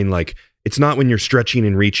not going like, it's not when you're stretching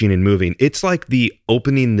and reaching and moving. It's like the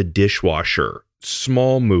opening the dishwasher,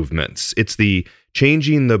 small movements. It's the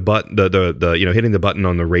changing the button, the you know, hitting the button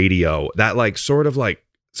on the radio, that like sort of like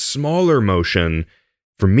smaller motion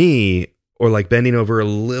for me, or like bending over a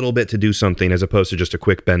little bit to do something as opposed to just a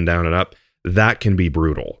quick bend down and up. that can be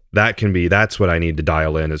brutal. That's what I need to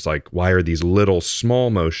dial in, is like, why are these little small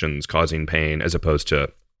motions causing pain, as opposed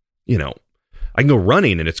to, I can go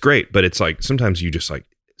running and it's great, but it's like, sometimes you just like,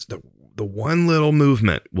 it's the one little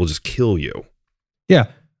movement will just kill you. Yeah.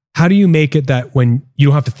 How do you make it that when you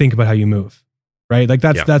don't have to think about how you move, right? Like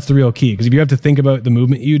that's the real key. Because if you have to think about the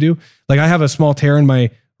movement you do, like I have a small tear in my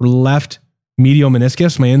left medial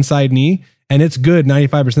meniscus, my inside knee, and it's good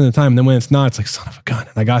 95% of the time. And then when it's not, it's like, son of a gun.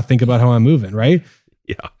 And I got to think about how I'm moving, right?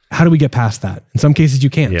 Yeah. How do we get past that? In some cases you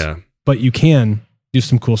can't, but you can do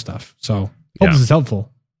some cool stuff. So hope this is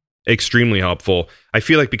helpful. Extremely helpful. I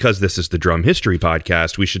feel like because this is the Drum History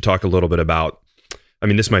Podcast, we should talk a little bit about,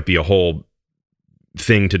 this might be a whole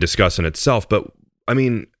thing to discuss in itself, but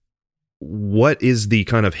what is the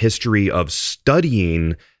kind of history of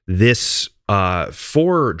studying this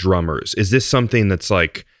for drummers? Is this something that's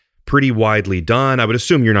like pretty widely done? I would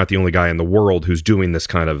assume you're not the only guy in the world who's doing this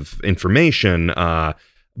kind of information,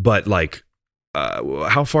 but like,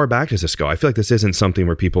 how far back does this go? I feel like this isn't something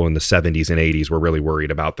where people in the 70s and 80s were really worried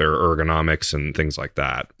about their ergonomics and things like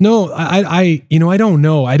that. No, I don't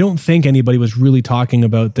know. I don't think anybody was really talking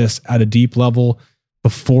about this at a deep level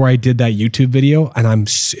before I did that YouTube video. And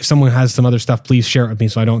if someone has some other stuff, please share it with me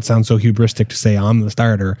so I don't sound so hubristic to say I'm the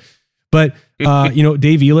starter. But,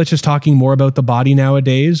 Dave Elitch is talking more about the body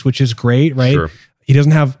nowadays, which is great, right? Sure. He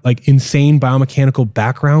doesn't have like insane biomechanical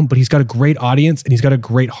background, but he's got a great audience and he's got a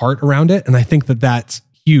great heart around it. And I think that that's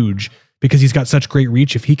huge because he's got such great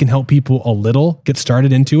reach. If he can help people a little get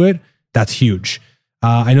started into it, that's huge.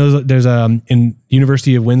 I know that there's in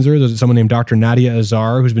University of Windsor, there's someone named Dr. Nadia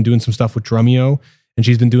Azar who's been doing some stuff with Drumeo, and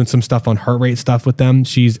she's been doing some stuff on heart rate stuff with them.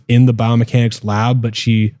 She's in the biomechanics lab, but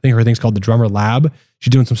I think her thing's called the Drummer Lab.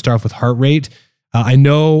 She's doing some stuff with heart rate. I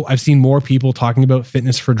know I've seen more people talking about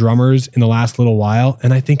fitness for drummers in the last little while,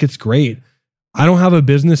 and I think it's great. I don't have a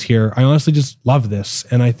business here. I honestly just love this.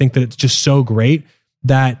 And I think that it's just so great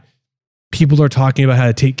that people are talking about how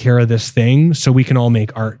to take care of this thing so we can all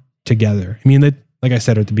make art together. Like I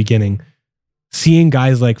said at the beginning, seeing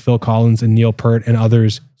guys like Phil Collins and Neil Peart and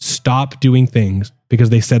others stop doing things because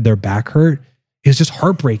they said their back hurt is just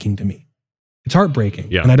heartbreaking to me. It's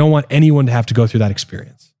heartbreaking. Yeah. And I don't want anyone to have to go through that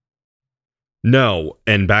experience. No,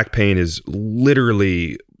 and back pain is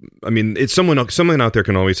literally, it's someone out there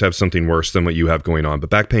can always have something worse than what you have going on,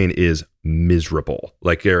 but back pain is miserable.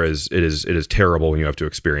 Like it is terrible when you have to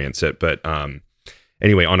experience it. But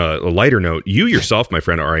anyway, on a lighter note, you yourself, my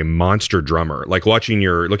friend, are a monster drummer. Like looking at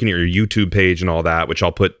your YouTube page and all that, which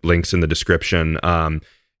I'll put links in the description.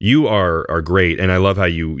 You are great, and I love how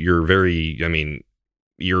you're very.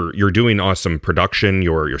 You're doing awesome production.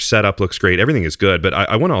 Your setup looks great. Everything is good. But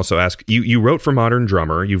I want to also ask you wrote for Modern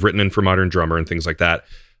Drummer. You've written in for Modern Drummer and things like that.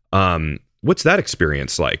 What's that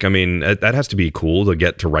experience like? That has to be cool to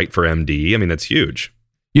get to write for MD. That's huge.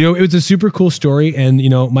 It was a super cool story. And,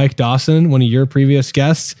 Mike Dawson, one of your previous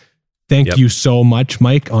guests, thank you so much,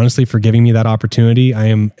 Mike, honestly, for giving me that opportunity. I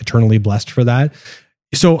am eternally blessed for that.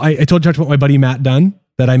 So I told you about my buddy, Matt Dunn,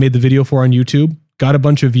 that I made the video for on YouTube, got a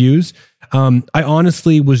bunch of views. I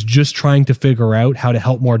honestly was just trying to figure out how to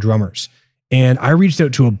help more drummers. And I reached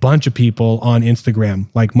out to a bunch of people on Instagram,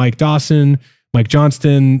 like Mike Dawson, Mike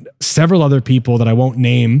Johnston, several other people that I won't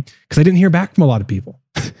name because I didn't hear back from a lot of people.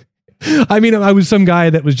 I was some guy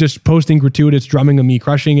that was just posting gratuitous drumming of me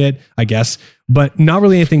crushing it, I guess, but not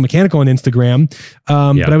really anything mechanical on Instagram.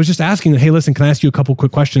 But I was just asking, hey, listen, can I ask you a couple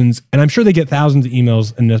quick questions? And I'm sure they get thousands of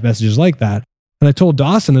emails and messages like that. And I told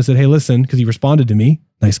Dawson, I said, hey, listen, because he responded to me,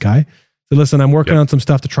 nice guy. So listen, I'm working on some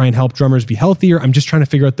stuff to try and help drummers be healthier. I'm just trying to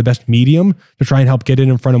figure out the best medium to try and help get it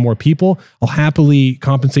in front of more people. I'll happily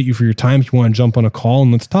compensate you for your time if you want to jump on a call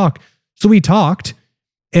and let's talk. So we talked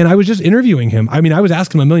and I was just interviewing him. I was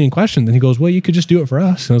asking him a million questions and he goes, well, you could just do it for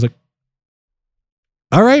us. And I was like,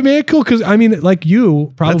 all right, man, cool. Cause like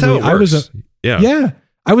you probably, that's how it works.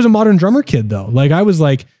 I was a Modern Drummer kid though. Like I was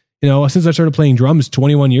like, since I started playing drums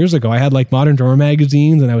 21 years ago, I had like Modern Drummer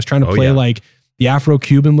magazines and I was trying to play like the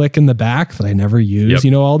Afro-Cuban lick in the back that I never used,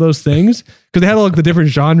 all those things. Because they had all the different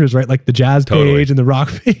genres, right? Like the jazz page and the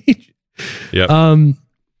rock page. So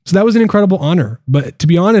that was an incredible honor. But to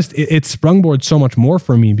be honest, it sprungboard so much more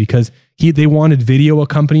for me because they wanted video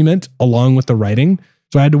accompaniment along with the writing.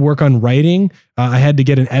 So I had to work on writing. I had to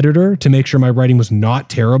get an editor to make sure my writing was not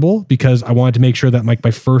terrible because I wanted to make sure that my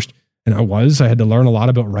first, and I had to learn a lot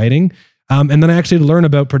about writing. And then I actually had to learn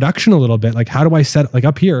about production a little bit. Like how do I set, like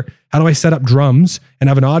up here, how do I set up drums and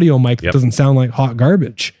have an audio mic that doesn't sound like hot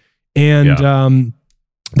garbage? And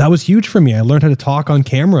that was huge for me. I learned how to talk on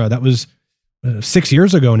camera. That was 6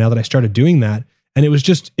 years ago now that I started doing that. And it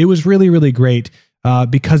was really, really great.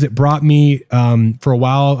 because it brought me, for a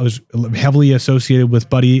while, I was heavily associated with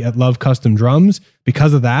Buddy at Love Custom Drums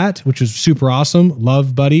because of that, which is super awesome.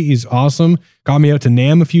 Love Buddy. He's awesome. Got me out to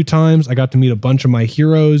NAMM a few times. I got to meet a bunch of my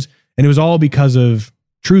heroes, and it was all because of,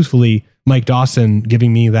 truthfully, Mike Dawson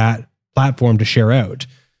giving me that platform to share out.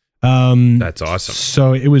 That's awesome.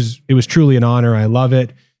 So it was truly an honor. I love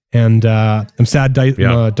it. And I'm sad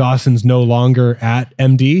Dawson's no longer at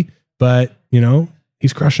MD, but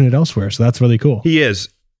he's crushing it elsewhere. So that's really cool. He is.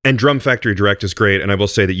 And Drum Factory Direct is great. And I will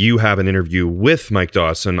say that you have an interview with Mike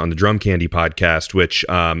Dawson on the Drum Candy podcast, which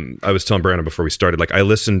I was telling Brandon before we started, like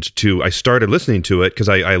I started listening to it because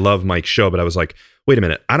I love Mike's show, but I was like, wait a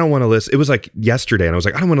minute, I don't want to listen. It was like yesterday. And I was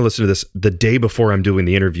like, I don't want to listen to this the day before I'm doing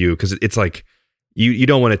the interview. Cause it's like, you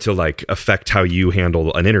don't want it to like affect how you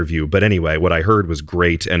handle an interview. But anyway, what I heard was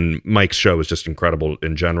great. And Mike's show was just incredible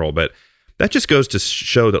in general. But that just goes to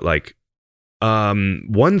show that like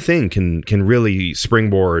one thing can really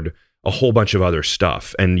springboard a whole bunch of other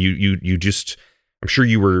stuff. And you just, I'm sure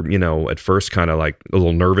you were, at first kind of like a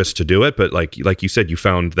little nervous to do it. But like you said, you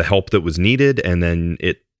found the help that was needed. And then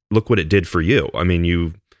look what it did for you. I mean,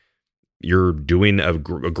 you're doing a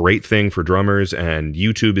great thing for drummers, and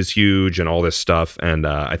YouTube is huge and all this stuff. And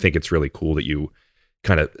I think it's really cool that you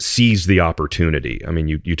kind of seized the opportunity. I mean,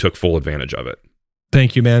 you took full advantage of it.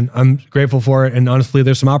 Thank you, man. I'm grateful for it. And honestly,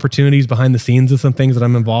 there's some opportunities behind the scenes of some things that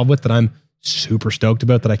I'm involved with that I'm super stoked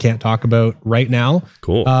about that I can't talk about right now.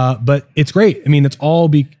 Cool. But it's great. I mean, it's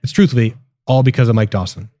truthfully all because of Mike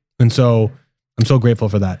Dawson. And so I'm so grateful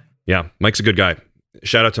for that. Yeah. Mike's a good guy.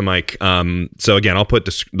 Shout out to Mike. So again, I'll put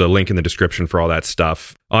the link in the description for all that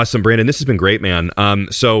stuff. Awesome, Brandon. This has been great, man.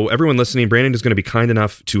 So everyone listening, Brandon is going to be kind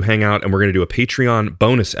enough to hang out, and we're going to do a Patreon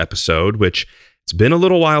bonus episode, which it's been a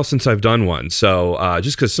little while since I've done one. So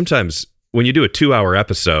just because sometimes when you do a 2-hour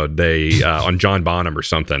episode, they on John Bonham or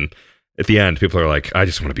something, at the end, people are like, I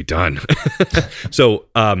just want to be done. So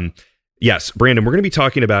yes, Brandon, we're going to be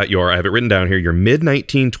talking about I have it written down here, your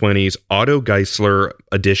mid-1920s Otto Geisler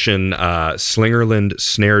edition Slingerland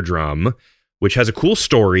snare drum, which has a cool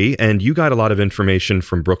story. And you got a lot of information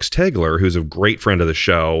from Brooks Tegler, who's a great friend of the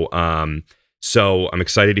show. So I'm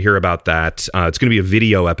excited to hear about that. It's going to be a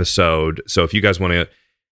video episode. So if you guys want to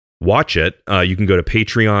watch it, you can go to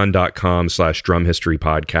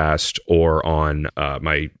patreon.com/drumhistorypodcast or on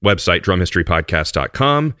my website,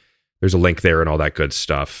 drumhistorypodcast.com. There's a link there and all that good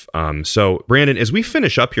stuff. So Brandon, as we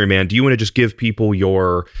finish up here, man, do you want to just give people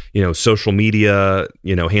your, social media,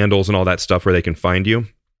 handles and all that stuff where they can find you?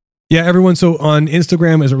 Yeah, everyone. So on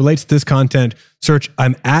Instagram, as it relates to this content, search,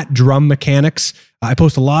 I'm at Drum Mechanics. I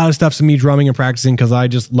post a lot of stuff to me drumming and practicing because I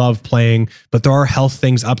just love playing, but there are health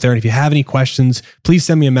things up there. And if you have any questions, please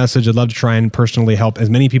send me a message. I'd love to try and personally help as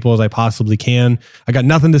many people as I possibly can. I got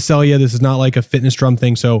nothing to sell you. This is not like a fitness drum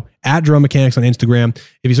thing. So at Drum Mechanics on Instagram,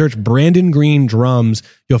 if you search Brandon Green Drums,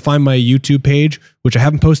 you'll find my YouTube page, which I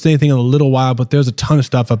haven't posted anything in a little while, but there's a ton of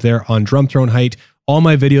stuff up there on drum throne height. All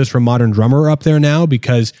my videos from Modern Drummer are up there now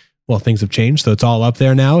because, well, things have changed. So it's all up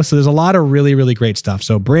there now. So there's a lot of really, really great stuff.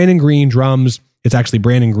 So Brandon Green Drums, it's actually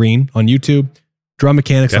Brandon Green on YouTube, Drum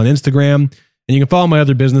Mechanics on Instagram. And you can follow my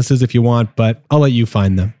other businesses if you want, but I'll let you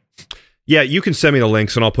find them. Yeah, you can send me the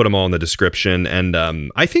links and I'll put them all in the description. And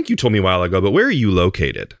I think you told me a while ago, but where are you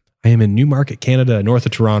located? I am in Newmarket, Canada, north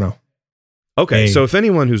of Toronto. Okay, so if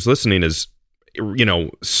anyone who's listening is,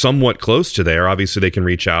 somewhat close to there, obviously they can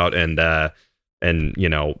reach out and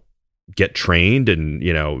get trained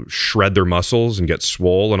and, shred their muscles and get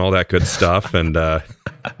swole and all that good stuff. And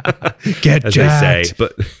get as jacked. They say,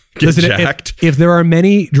 but get listen, jacked. If there are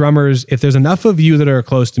many drummers, if there's enough of you that are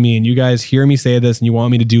close to me and you guys hear me say this and you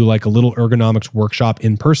want me to do like a little ergonomics workshop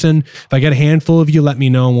in person, if I get a handful of you, let me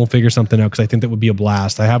know and we'll figure something out because I think that would be a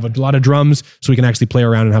blast. I have a lot of drums so we can actually play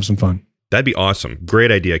around and have some fun. That'd be awesome.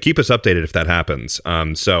 Great idea. Keep us updated if that happens.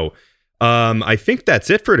 I think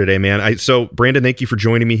that's it for today, man. So Brandon, thank you for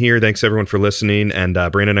joining me here. Thanks everyone for listening. And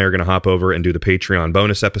Brandon and I are going to hop over and do the Patreon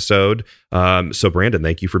bonus episode. So Brandon,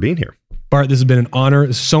 thank you for being here. Bart, this has been an honor.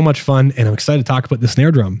 It's so much fun. And I'm excited to talk about the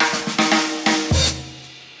snare drum.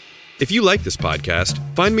 If you like this podcast,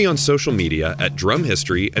 find me on social media at Drum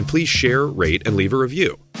History and please share, rate, and leave a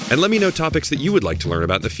review. And let me know topics that you would like to learn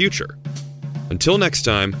about in the future. Until next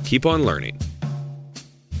time, keep on learning.